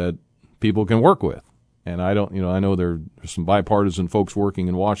that people can work with? And I don't, I know there's some bipartisan folks working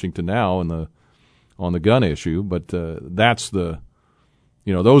in Washington now on the gun issue, but that's those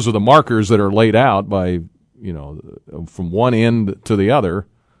are the markers that are laid out by, from one end to the other.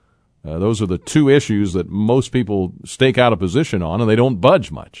 Those are the two issues that most people stake out a position on, and they don't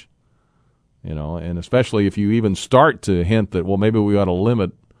budge much. And especially if you even start to hint that, well, maybe we ought to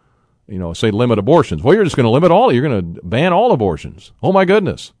limit abortions. Well, you're just going to limit all. You're going to ban all abortions. Oh, my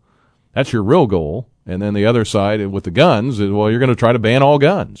goodness. That's your real goal. And then the other side with the guns is, well, you're going to try to ban all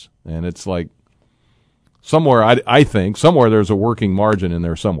guns. And it's like somewhere, I think, somewhere there's a working margin in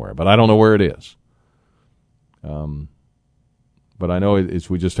there somewhere, but I don't know where it is. But I know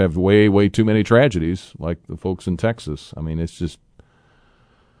we just have way, way too many tragedies, like the folks in Texas. It's just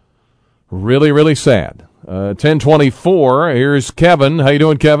really, really sad. 10:24, here's Kevin. How you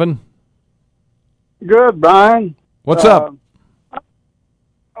doing, Kevin? Good, Brian. What's up?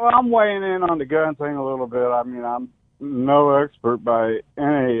 Well, I'm weighing in on the gun thing a little bit. I'm no expert by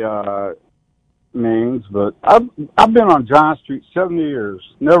any means, but I've been on John Street 70 years,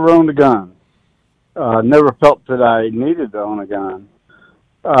 never owned a gun. Never felt that I needed to own a gun.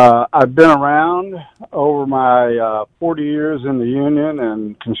 I've been around over my 40 years in the union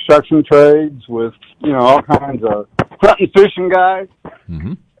and construction trades with, all kinds of hunting fishing guys.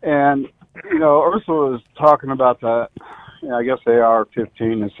 Mm-hmm. And, you know, Ursula was talking about that, I guess AR-15,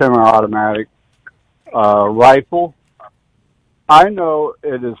 the semi-automatic rifle. I know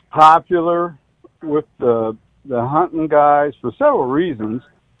it is popular with the hunting guys for several reasons.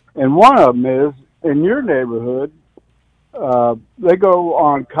 And one of them is, in your neighborhood, they go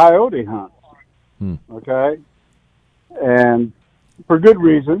on coyote hunts, okay? And for good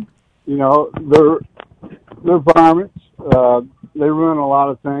reason. You know, they're varmints. They ruin a lot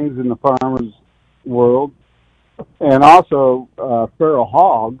of things in the farmer's world. And also feral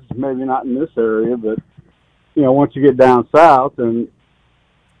hogs, maybe not in this area, but, you know, once you get down south, and,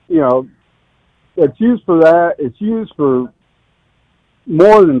 you know, it's used for that. It's used for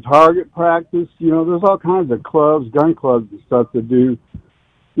more than target practice. You know, there's all kinds of clubs, gun clubs and stuff that do,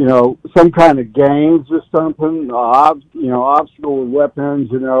 you know, some kind of games or something, you know, obstacle weapons,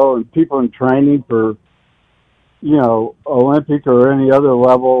 you know, and people in training for, you know, Olympic or any other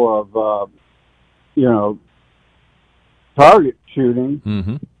level of, you know, target shooting.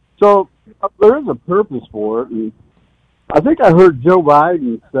 Mm-hmm. So there is a purpose for it. And I think I heard Joe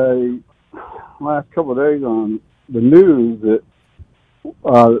Biden say last couple of days on the news that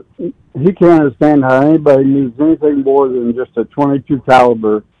he can't understand how anybody needs anything more than just a .22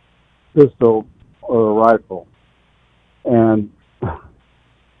 caliber pistol or a rifle. And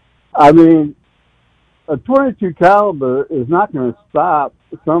I mean, a .22 caliber is not going to stop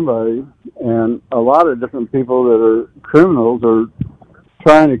somebody, and a lot of different people that are criminals are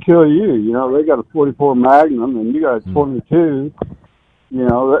trying to kill you. You know, they got a .44 Magnum, and you got a .22. You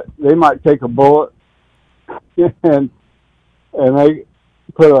know, they might take a bullet, and they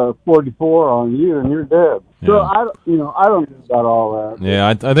put a .44 on you, and you're dead. Yeah. So I don't know about all that. Yeah,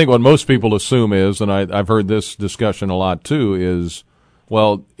 I think what most people assume is, and I've heard this discussion a lot too, is,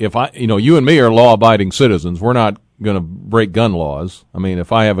 well, if you and me are law-abiding citizens, we're not going to break gun laws. I mean,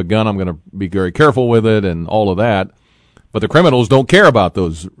 if I have a gun, I'm going to be very careful with it and all of that. But the criminals don't care about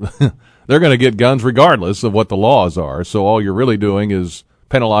those. They're going to get guns regardless of what the laws are. So all you're really doing is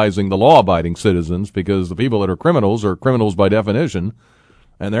penalizing the law-abiding citizens, because the people that are criminals by definition,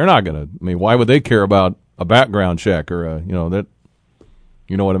 and they're not going to. I mean, why would they care about a background check or that?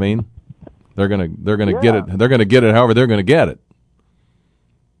 You know what I mean? They're gonna get it. They're gonna get it however they're gonna get it.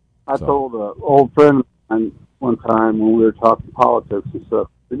 I told an old friend of mine one time when we were talking politics and stuff,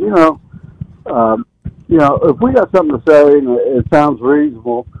 that, if we got something to say and it sounds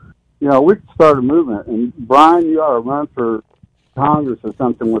reasonable, we can start a movement. And Brian, you ought to run for Congress or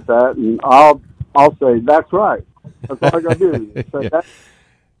something with that, and I'll say that's right. That's all I got to do. Say that.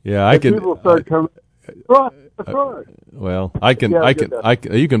 Yeah, I can. People start coming. Right, that's right. Well,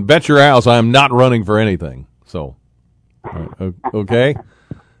 you can bet your house I'm not running for anything. So, okay,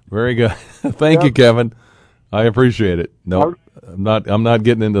 very good. Thank you, Kevin. I appreciate it. No, I'm not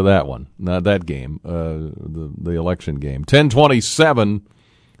getting into that one. Not that game. The election game. 10:27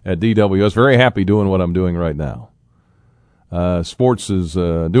 at DWS. Very happy doing what I'm doing right now. Sports is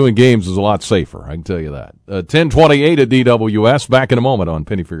doing games is a lot safer. I can tell you that. 10:28 at DWS. Back in a moment on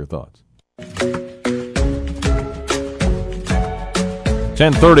Penny for Your Thoughts.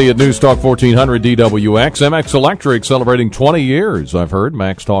 10:30 at News Talk 1400 DWX. MX Electric celebrating 20 years. I've heard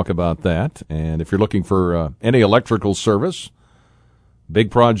Max talk about that. And if you're looking for any electrical service, big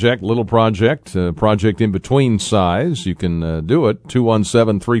project, little project, project in between size, you can do it.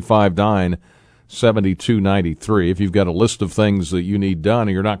 217-359-7293. If you've got a list of things that you need done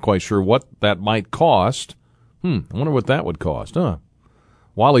and you're not quite sure what that might cost, I wonder what that would cost,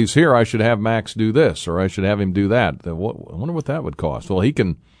 While he's here, I should have Max do this, or I should have him do that. I wonder what that would cost. Well, he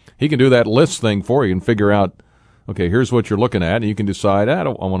can do that list thing for you and figure out, okay, here's what you're looking at, and you can decide, I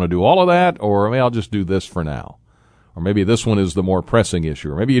want to do all of that, or maybe I'll just do this for now. Or maybe this one is the more pressing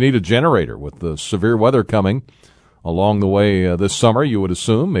issue. Or maybe you need a generator with the severe weather coming along the way this summer, you would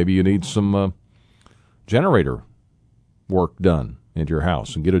assume. Maybe you need some generator work done at your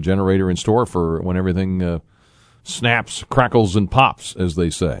house, and get a generator in store for when everything snaps, crackles, and pops, as they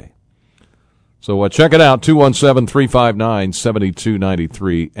say. So check it out,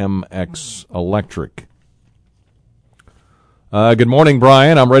 217-359-7293, MX Electric. Good morning,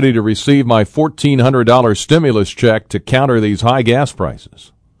 Brian. I'm ready to receive my $1,400 stimulus check to counter these high gas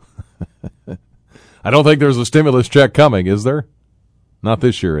prices. I don't think there's a stimulus check coming, is there? Not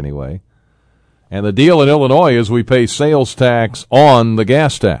this year, anyway. And the deal in Illinois is we pay sales tax on the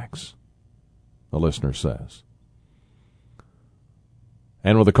gas tax, the listener says.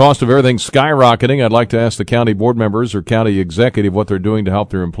 And with the cost of everything skyrocketing, I'd like to ask the county board members or county executive what they're doing to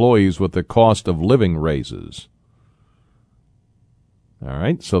help their employees with the cost of living raises. All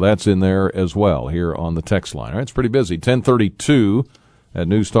right, so that's in there as well here on the text line. All right, it's pretty busy. 10:32 at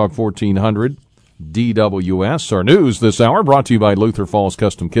News Talk 1400 DWS. Our news this hour brought to you by Luther Falls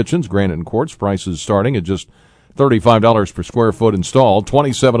Custom Kitchens, Granite and Quartz. Prices starting at just $35 per square foot installed.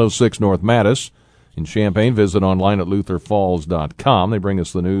 2706 North Mattis in Champaign. Visit online at lutherfalls.com. They bring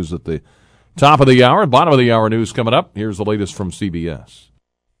us the news at the top of the hour. Bottom of the hour news coming up. Here's the latest from CBS.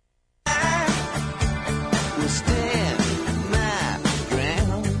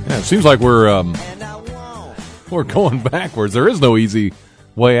 Yeah, it seems like we're going backwards. There is no easy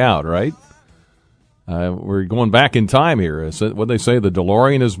way out, right? We're going back in time here. What they say, the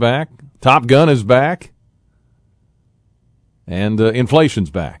DeLorean is back, Top Gun is back, and inflation's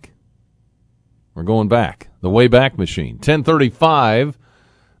back. We're going back, the way back machine. 10:35,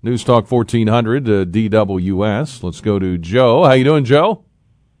 News Talk 1400 DWS. Let's go to Joe. How you doing, Joe?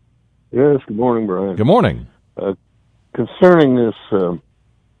 Yes, good morning, Brian. Good morning. Concerning this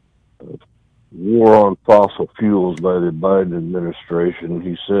war on fossil fuels by the Biden administration,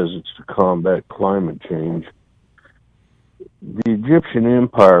 he says it's to combat climate change. The Egyptian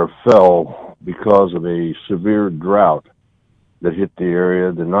empire fell because of a severe drought that hit the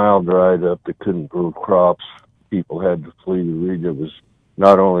area. The Nile dried up. They couldn't grow crops. People had to flee the region. It was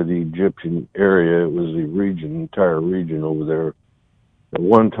not only the Egyptian area, it was the region, entire region over there. At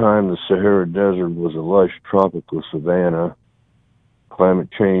one time, the Sahara Desert was a lush tropical savanna. Climate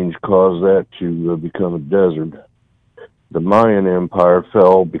change caused that to become a desert. The Mayan Empire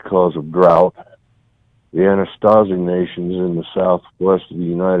fell because of drought. The Anasazi nations in the southwest of the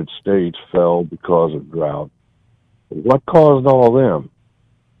United States fell because of drought. What caused all them?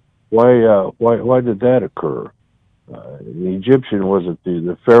 Why did that occur? The Egyptian, was it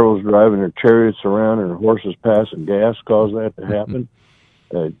the pharaohs driving their chariots around and their horses passing gas caused that to happen?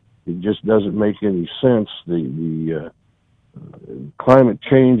 It just doesn't make any sense. The climate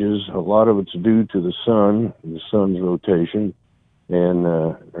changes, a lot of it's due to the sun's rotation, and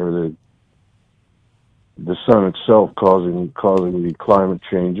or the sun itself causing the climate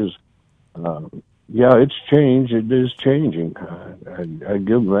changes. Yeah, it's changed. It is changing. I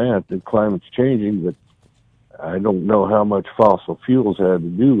give them that. The climate's changing, but I don't know how much fossil fuels had to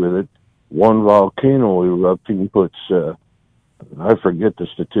do with it. One volcano erupting puts, I forget the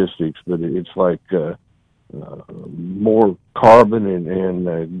statistics, but it's like more carbon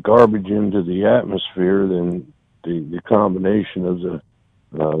and garbage into the atmosphere than the combination of the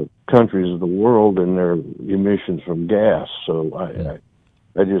countries of the world and their emissions from gas. So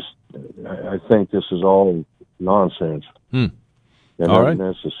I think this is all nonsense and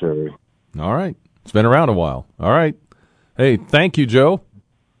unnecessary. All right. It's been around a while. All right. Hey, thank you, Joe.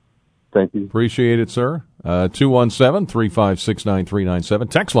 Thank you. Appreciate it, sir. 217-356-9397.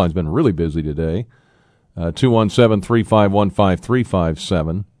 Text line's been really busy today.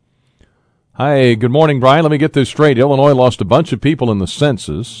 217-351-5357. Hi, good morning, Brian. Let me get this straight. Illinois lost a bunch of people in the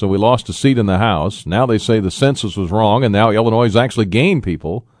census, so we lost a seat in the House. Now they say the census was wrong, and now Illinois has actually gained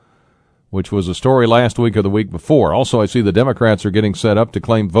people, which was a story last week or the week before. Also, I see the Democrats are getting set up to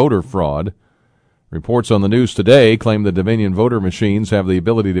claim voter fraud. Reports on the news today claim the Dominion voter machines have the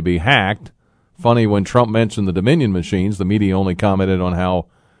ability to be hacked. Funny, when Trump mentioned the Dominion machines, the media only commented on how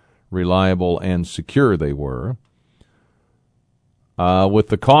reliable and secure they were. With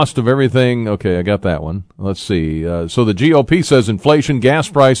the cost of everything, okay, I got that one. Let's see. So the GOP says inflation, gas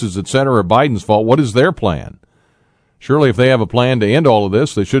prices, etc. are Biden's fault. What is their plan? Surely if they have a plan to end all of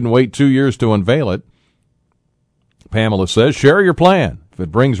this, they shouldn't wait 2 years to unveil it. Pamela says, share your plan. If it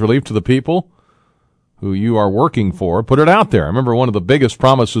brings relief to the people who you are working for, put it out there. I remember one of the biggest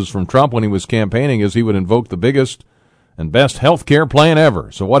promises from Trump when he was campaigning is he would invoke the biggest and best health care plan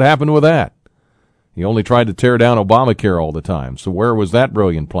ever. So what happened with that? He only tried to tear down Obamacare all the time. So where was that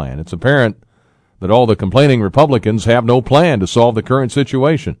brilliant plan? It's apparent that all the complaining Republicans have no plan to solve the current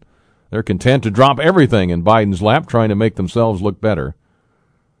situation. They're content to drop everything in Biden's lap, trying to make themselves look better.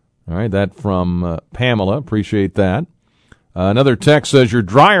 All right, that from Pamela. Appreciate that. Another text says, your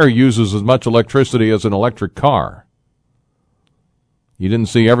dryer uses as much electricity as an electric car. You didn't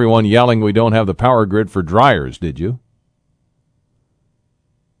see everyone yelling we don't have the power grid for dryers, did you?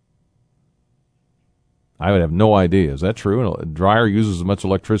 I would have no idea. Is that true? A dryer uses as much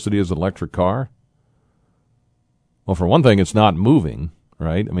electricity as an electric car? Well, for one thing, it's not moving,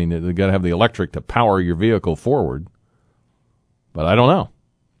 right? I mean, you've got to have the electric to power your vehicle forward. But I don't know.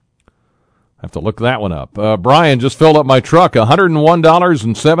 I have to look that one up. Brian just filled up my truck,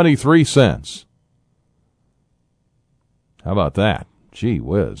 $101.73. How about that? Gee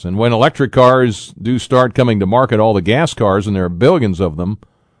whiz. And when electric cars do start coming to market, all the gas cars, and there are billions of them,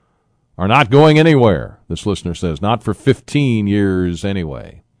 are not going anywhere, this listener says, not for 15 years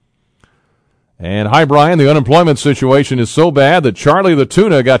anyway. And hi, Brian, the unemployment situation is so bad that Charlie the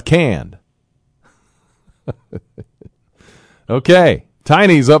Tuna got canned. Okay,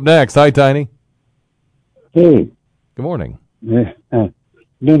 Tiny's up next. Hi, Tiny. Hey. Good morning. Yeah,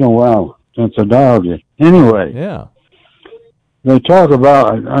 been a while since I dialed you. Anyway. Yeah. They talk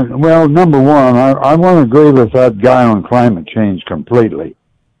about, well, number one, I want to agree with that guy on climate change completely.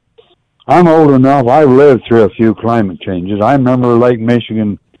 I'm old enough, I've lived through a few climate changes. I remember Lake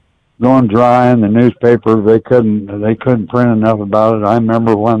Michigan going dry in the newspaper. They couldn't print enough about it. I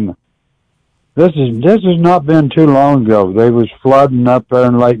remember when, this has not been too long ago. They was flooding up there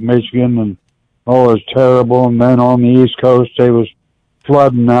in Lake Michigan, and it was terrible. And then on the East Coast, they was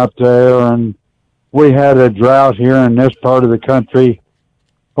flooding out there, and we had a drought here in this part of the country.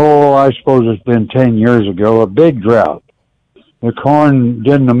 Oh, I suppose it's been 10 years ago, a big drought. The corn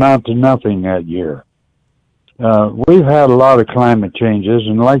didn't amount to nothing that year. We've had a lot of climate changes,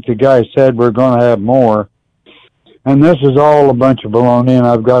 and like the guy said, we're going to have more. And this is all a bunch of baloney, and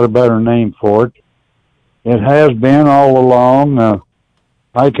I've got a better name for it. It has been all along.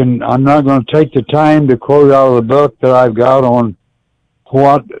 I'm not going to take the time to quote out of the book that I've got on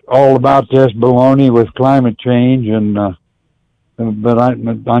what all about this baloney with climate change, and but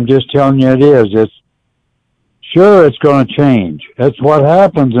I'm just telling you it is. It's going to change. That's what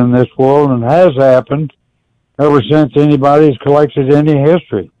happens in this world, and has happened ever since anybody's collected any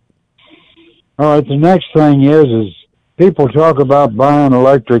history. All right, the next thing is people talk about buying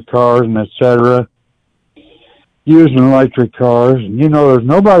electric cars and et cetera, using electric cars. And, there's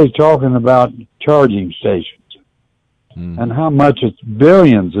nobody talking about charging stations and how much it's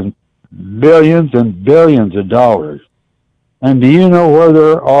billions and billions and billions of dollars. And do you know where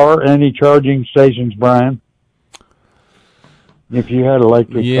there are any charging stations, Brian? If you had an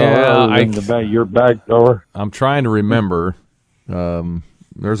electric car in your back door. I'm trying to remember.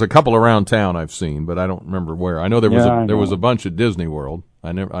 There's a couple around town I've seen, but I don't remember where. I know there was a bunch at Disney World.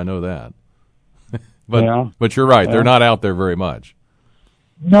 I know that. But you're right. They're not out there very much.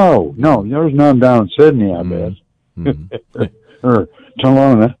 No, there's none down in Sydney, I bet. Or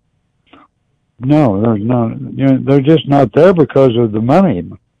Kelowna. No, there's none. They're just not there because of the money.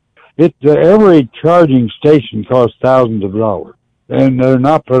 Every charging station costs thousands of dollars, and they're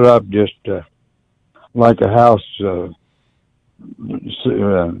not put up just like a house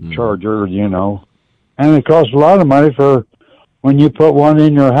charger, And it costs a lot of money for when you put one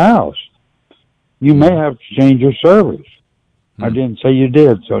in your house. You may have to change your service. I didn't say you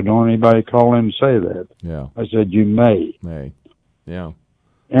did, so don't anybody call in and say that. Yeah. I said you may. May. Yeah.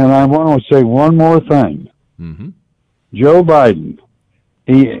 And I want to say one more thing. Mm-hmm. Joe Biden,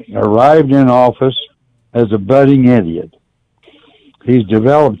 he arrived in office as a budding idiot. He's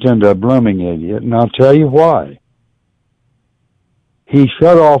developed into a blooming idiot, and I'll tell you why. He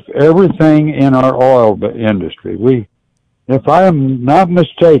shut off everything in our oil industry. If I am not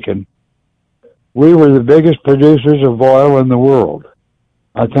mistaken, we were the biggest producers of oil in the world.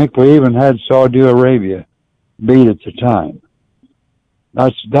 I think we even had Saudi Arabia beat at the time.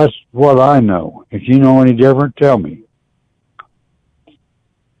 That's what I know. If you know any different, tell me.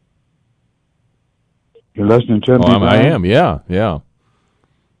 You're listening to me? I am, yeah.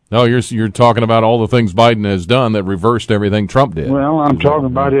 No, you're talking about all the things Biden has done that reversed everything Trump did. Well, I'm talking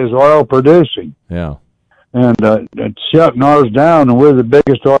about his oil producing. Yeah. And shutting ours down, and we're the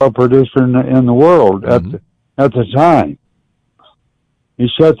biggest oil producer in the world at the time. He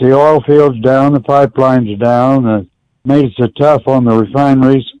shut the oil fields down, the pipelines down, made it so tough on the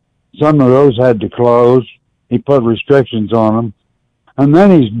refineries. Some of those had to close. He put restrictions on them. And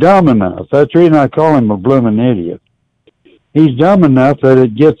then he's dumb enough. That's the reason I call him a blooming idiot. He's dumb enough that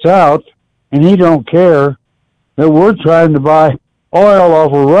it gets out, and he don't care that we're trying to buy oil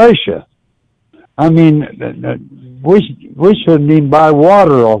off of Russia. I mean, we shouldn't even buy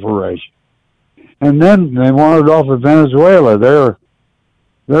water off of Russia. And then they want it off of Venezuela. They're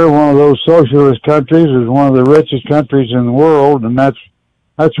one of those socialist countries. It's one of the richest countries in the world, and that's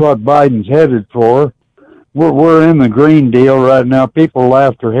what Biden's headed for. We're in the Green Deal right now. People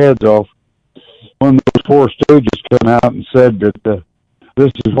laughed their heads off when those four stooges came out and said that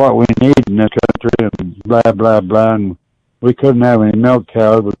this is what we need in this country, and blah, blah, blah. And we couldn't have any milk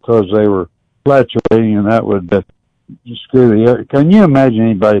cows because they were flatulating, and that would screw the air. Can you imagine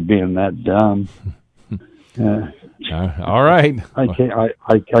anybody being that dumb? All right. I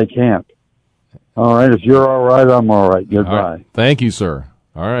can't. All right. If you're all right, I'm all right. Goodbye. All right. Thank you, sir.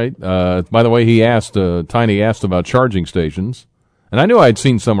 All right. By the way, Tiny asked about charging stations, and I knew I'd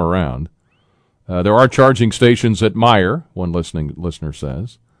seen some around. There are charging stations at Meijer, one listener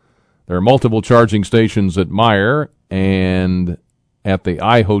says. There are multiple charging stations at Meijer and at the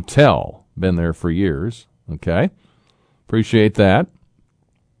iHotel. Been there for years. Okay. Appreciate that.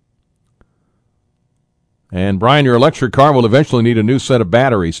 And Brian, your electric car will eventually need a new set of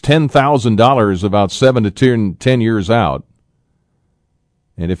batteries. $10,000 about 7 to 10 years out.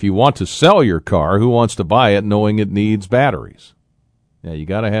 And if you want to sell your car, who wants to buy it knowing it needs batteries? Yeah, you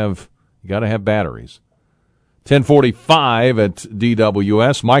gotta have batteries. 10:45 at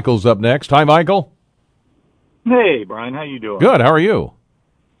DWS. Michael's up next. Hi, Michael. Hey, Brian. How you doing? Good. How are you?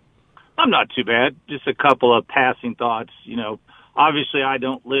 I'm not too bad. Just a couple of passing thoughts. You know, obviously I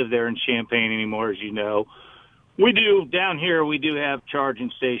don't live there in Champaign anymore, as you know. We do, down here, we do have charging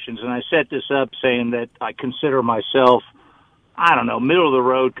stations, and I set this up saying that I consider myself, I don't know,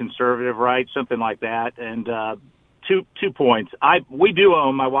 middle-of-the-road conservative, right? Something like that. And 2 points. We do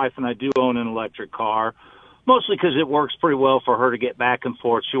own, my wife and I do own an electric car, mostly because it works pretty well for her to get back and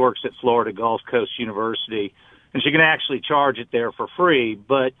forth. She works at Florida Gulf Coast University, and she can actually charge it there for free.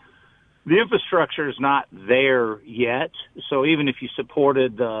 But the infrastructure is not there yet. So even if you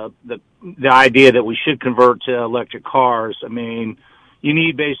supported the idea that we should convert to electric cars, I mean, you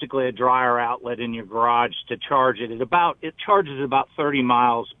need basically a dryer outlet in your garage to charge it. It charges about 30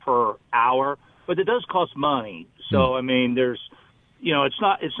 miles per hour, but it does cost money. So I mean,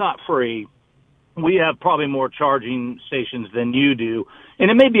 it's not free. We have probably more charging stations than you do, and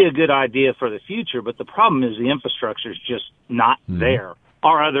it may be a good idea for the future, but the problem is the infrastructure is just not there.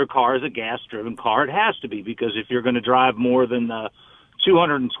 Our other car is a gas-driven car. It has to be, because if you're going to drive more than the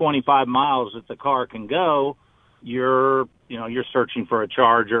 225 miles that the car can go, you're searching for a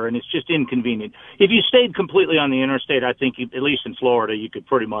charger, and it's just inconvenient. If you stayed completely on the interstate, I think, at least in Florida, you could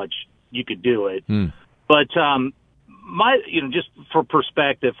do it. But just for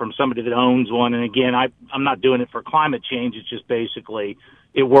perspective from somebody that owns one, and again, I'm not doing it for climate change. It's just basically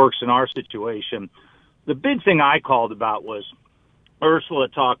it works in our situation. The big thing I called about was Ursula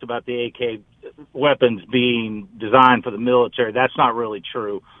talked about the AK weapons being designed for the military. That's not really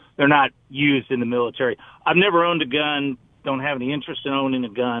true. They're not used in the military. I've never owned a gun, don't have any interest in owning a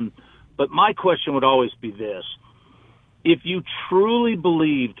gun, but my question would always be this. If you truly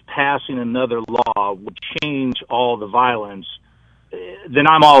believed passing another law would change all the violence, then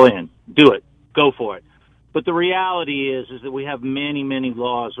I'm all in. Do it. Go for it. But the reality is that we have many, many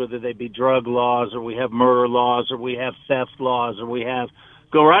laws, whether they be drug laws or we have murder laws or we have theft laws or we have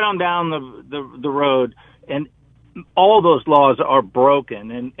go right on down the road, and all those laws are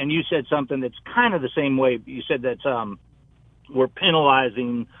broken. And you said something that's kind of the same way. You said that we're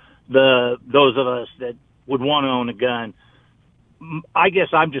penalizing those of us that would want to own a gun. I guess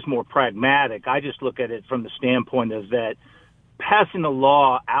I'm just more pragmatic. I just look at it from the standpoint of that passing a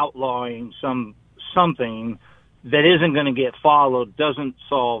law outlawing something that isn't going to get followed doesn't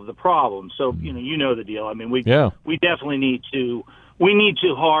solve the problem. So, you know the deal. I mean, we definitely need to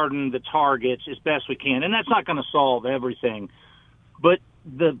harden the targets as best we can. And that's not going to solve everything. But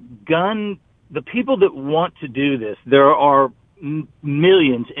the people that want to do this, there are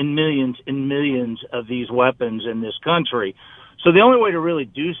millions and millions and millions of these weapons in this country. So the only way to really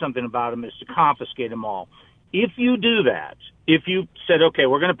do something about them is to confiscate them all. If you do that, if you said, okay,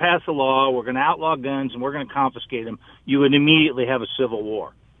 we're going to pass a law, we're going to outlaw guns, and we're going to confiscate them, you would immediately have a civil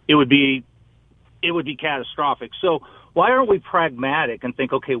war. It would be catastrophic. So why aren't we pragmatic and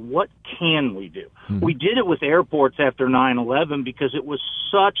think, okay, what can we do? We did it with airports after 9/11 because it was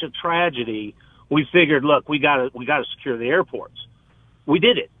such a tragedy. We figured, look, we got to secure the airports. We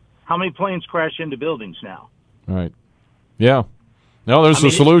did it. How many planes crash into buildings now? Right. Yeah. No, there's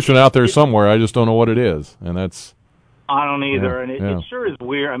a solution out there somewhere. I just don't know what it is, and that's. I don't either, and it sure is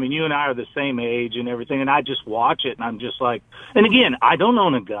weird. I mean, you and I are the same age and everything, and I just watch it, and I'm just like, and again, I don't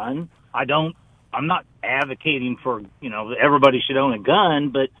own a gun. I'm not advocating for, everybody should own a gun,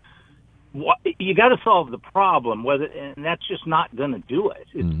 but you got to solve the problem, and that's just not going to do it.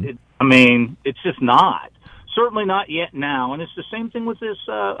 It's just not. Certainly not yet now, and it's the same thing with this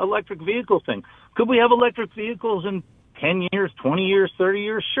electric vehicle thing. Could we have electric vehicles in 10 years, 20 years, 30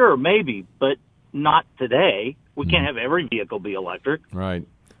 years? Sure, maybe, but not today. We can't have every vehicle be electric. Right.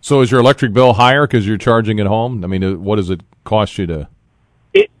 So is your electric bill higher because you're charging at home? I mean, what does it cost you to?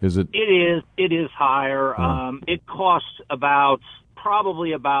 It is higher. It costs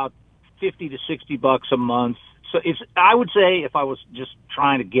probably about $50 to $60 a month. So I would say, if I was just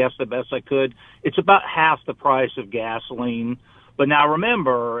trying to guess the best I could, it's about half the price of gasoline. But now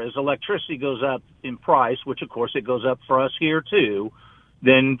remember, as electricity goes up in price, which of course it goes up for us here too,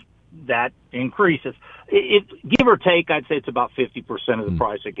 then that increases. Give or take, I'd say it's about 50% of the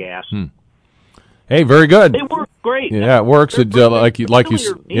price of gas. Hey, very good. They work great. Yeah, it works. It, like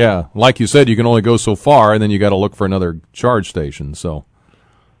you said, you can only go so far, and then you got to look for another charge station. So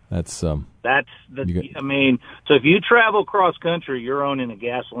that's so if you travel cross country, you're owning a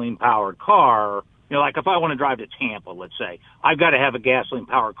gasoline powered car. You know, like if I want to drive to Tampa, let's say, I've got to have a gasoline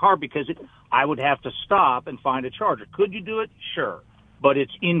powered car because I would have to stop and find a charger. Could you do it? Sure, but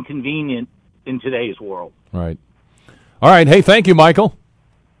it's inconvenient in today's world. Right. All right. Hey, thank you, Michael.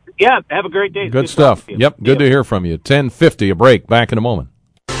 Yeah, have a great day. Good stuff. Yep, good to hear from you. 10:50, a break. Back in a moment.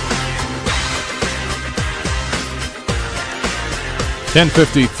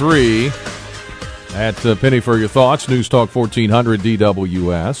 10:53 at Penny for Your Thoughts, News Talk 1400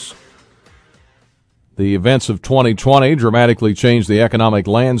 DWS. The events of 2020 dramatically changed the economic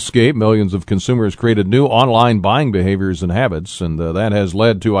landscape. Millions of consumers created new online buying behaviors and habits, and that has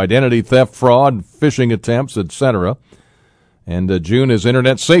led to identity theft, fraud, phishing attempts, etc. And June is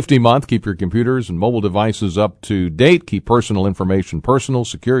Internet Safety Month. Keep your computers and mobile devices up to date. Keep personal information personal.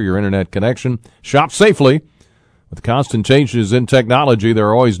 Secure your Internet connection. Shop safely. With constant changes in technology, there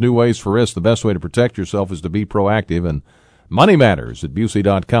are always new ways for risk. The best way to protect yourself is to be proactive. And Money Matters at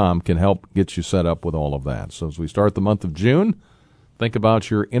Busey.com can help get you set up with all of that. So as we start the month of June, think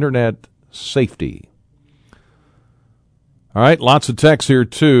about your Internet safety. All right, lots of texts here,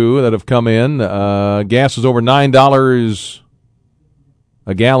 too, that have come in. Gas is over $9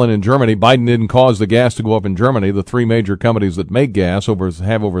 a gallon in Germany. Biden didn't cause the gas to go up in Germany. The three major companies that make gas have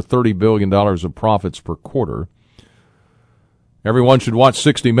over $30 billion of profits per quarter. Everyone should watch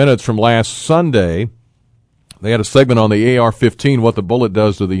 60 Minutes from last Sunday. They had a segment on the AR-15, what the bullet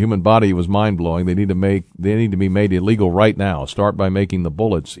does to the human body. It was mind-blowing. They need to be made illegal right now. Start by making the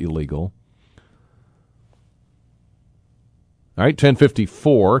bullets illegal. All right,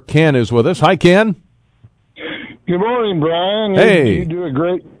 10:54. Ken is with us. Hi, Ken. Good morning, Brian. Hey. You do a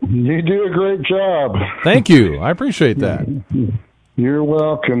great job. Thank you. I appreciate that. You're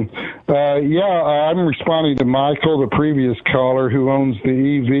welcome. I'm responding to Michael, the previous caller who owns the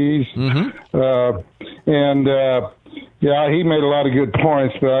EVs. He made a lot of good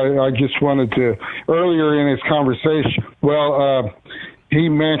points, but I just wanted to, earlier in his conversation, he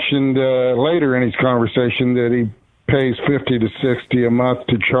mentioned later in his conversation that he pays $50 to $60 a month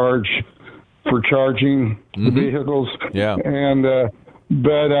to charge for charging the vehicles. Yeah.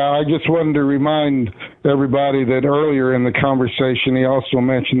 But I just wanted to remind everybody that earlier in the conversation, he also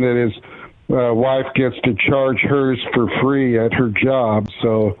mentioned that his wife gets to charge hers for free at her job.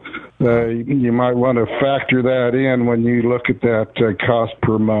 So you might want to factor that in when you look at that cost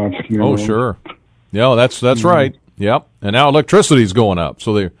per month. Oh, sure. Yeah, that's right. Yep. And now electricity's going up,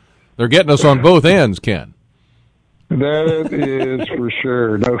 so they're getting us on both ends, Ken. That is for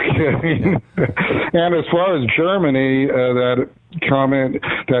sure, no kidding. And as far as Germany, that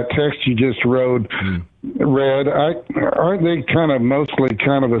text you just read, aren't they mostly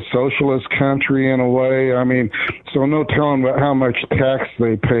a socialist country in a way? I mean, so no telling how much tax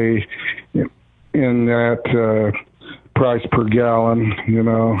they pay in that price per gallon. You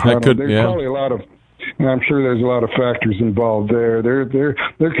know, probably a lot of. I'm sure there's a lot of factors involved there. Their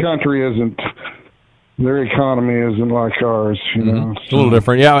country isn't. Their economy isn't like ours, you know. It's a little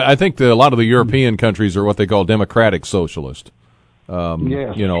different. Yeah, I think a lot of the European countries are what they call democratic socialist.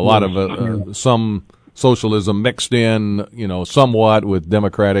 Yes. You know, a lot of some socialism mixed in, you know, somewhat with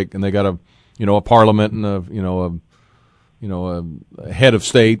democratic, and they got a parliament and a head of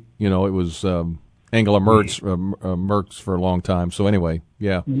state. You know, it was Angela Merkel for a long time. So anyway,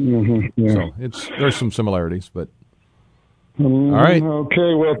 yeah. So there's some similarities, but. All right.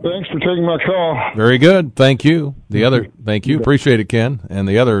 Okay. Well, thanks for taking my call. Very good. Thank you. Thank you. Appreciate it, Ken. And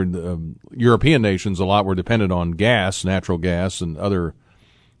the other European nations, a lot were dependent on gas, natural gas, and other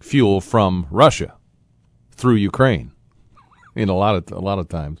fuel from Russia through Ukraine. In a lot of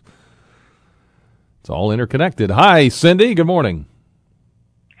times, it's all interconnected. Hi, Cindy. Good morning.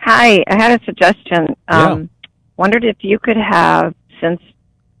 Hi. I had a suggestion. Wondered if you could have, since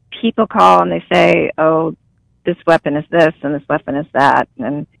people call and they say, "Oh, this weapon is this and this weapon is that,"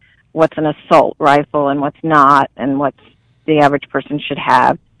 and what's an assault rifle and what's not, and what the average person should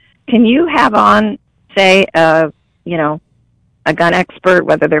have. Can you have on, say, a gun expert,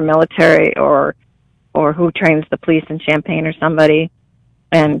 whether they're military or who trains the police in Champaign or somebody,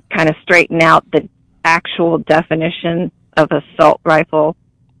 and kind of straighten out the actual definition of assault rifle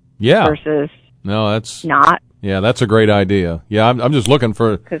versus not? Yeah, that's a great idea. Yeah, I'm just looking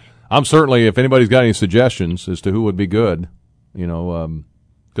for. I'm certainly, if anybody's got any suggestions as to who would be good,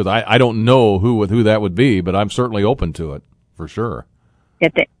 because I don't know who that would be, but I'm certainly open to it for sure. I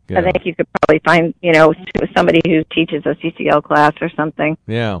think you could probably find, somebody who teaches a CCL class or something.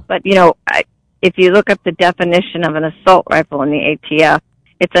 Yeah. But, if you look up the definition of an assault rifle in the ATF,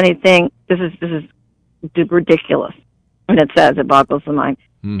 it's anything. This is ridiculous, and it says it boggles the mind.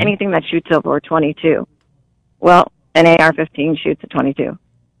 Mm-hmm. Anything that shoots over a 22. Well, an AR-15 shoots a 22.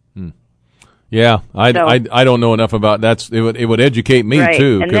 Yeah, I don't know enough about that. It would educate me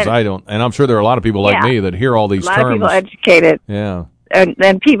too, because I don't, and I'm sure there are a lot of people like me that hear all these terms. A lot of people educated. Yeah, and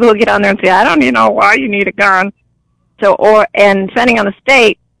then people who get on there and say, "I don't even know why you need a gun." So, and depending on the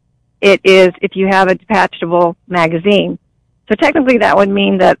state, it is if you have a detachable magazine. So technically, that would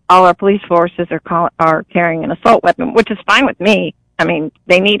mean that all our police forces are carrying an assault weapon, which is fine with me. I mean,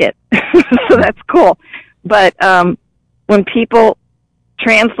 they need it, so that's cool. But when people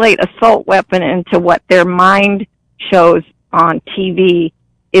translate assault weapon into what their mind shows on TV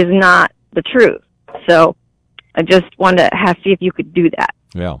is not the truth. So I just wanted to see if you could do that.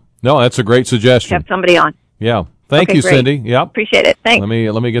 Yeah. No, that's a great suggestion. Have somebody on. Yeah. Thank you, great. Cindy. Yep. Appreciate it. Thanks. Let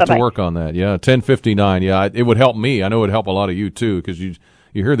me get to work on that. Yeah, 10:59. Yeah, it would help me. I know it would help a lot of you too, because you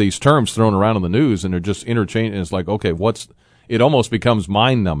hear these terms thrown around in the news and they're just interchanged. And it's like, okay, it almost becomes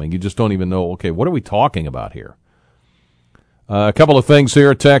mind numbing. You just don't even know. Okay, what are we talking about here? A couple of things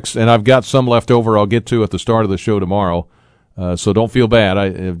here, text, and I've got some left over I'll get to at the start of the show tomorrow, so don't feel bad.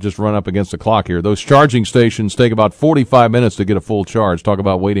 I've just run up against the clock here. Those charging stations take about 45 minutes to get a full charge. Talk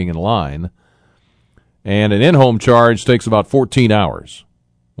about waiting in line. And an in-home charge takes about 14 hours,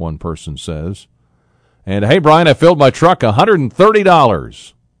 one person says. And, hey, Brian, I filled my truck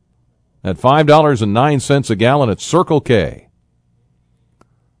 $130 at $5.09 a gallon at Circle K.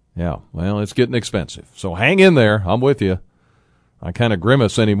 Yeah, well, it's getting expensive. So hang in there. I'm with you. I kind of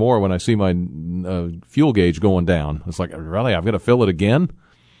grimace anymore when I see my fuel gauge going down. It's like, really, I've got to fill it again?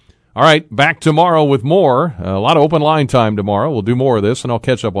 All right, back tomorrow with more. A lot of open line time tomorrow. We'll do more of this, and I'll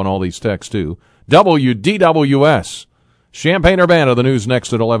catch up on all these texts, too. WDWS, Champaign-Urbana, the news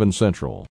next at 11 Central.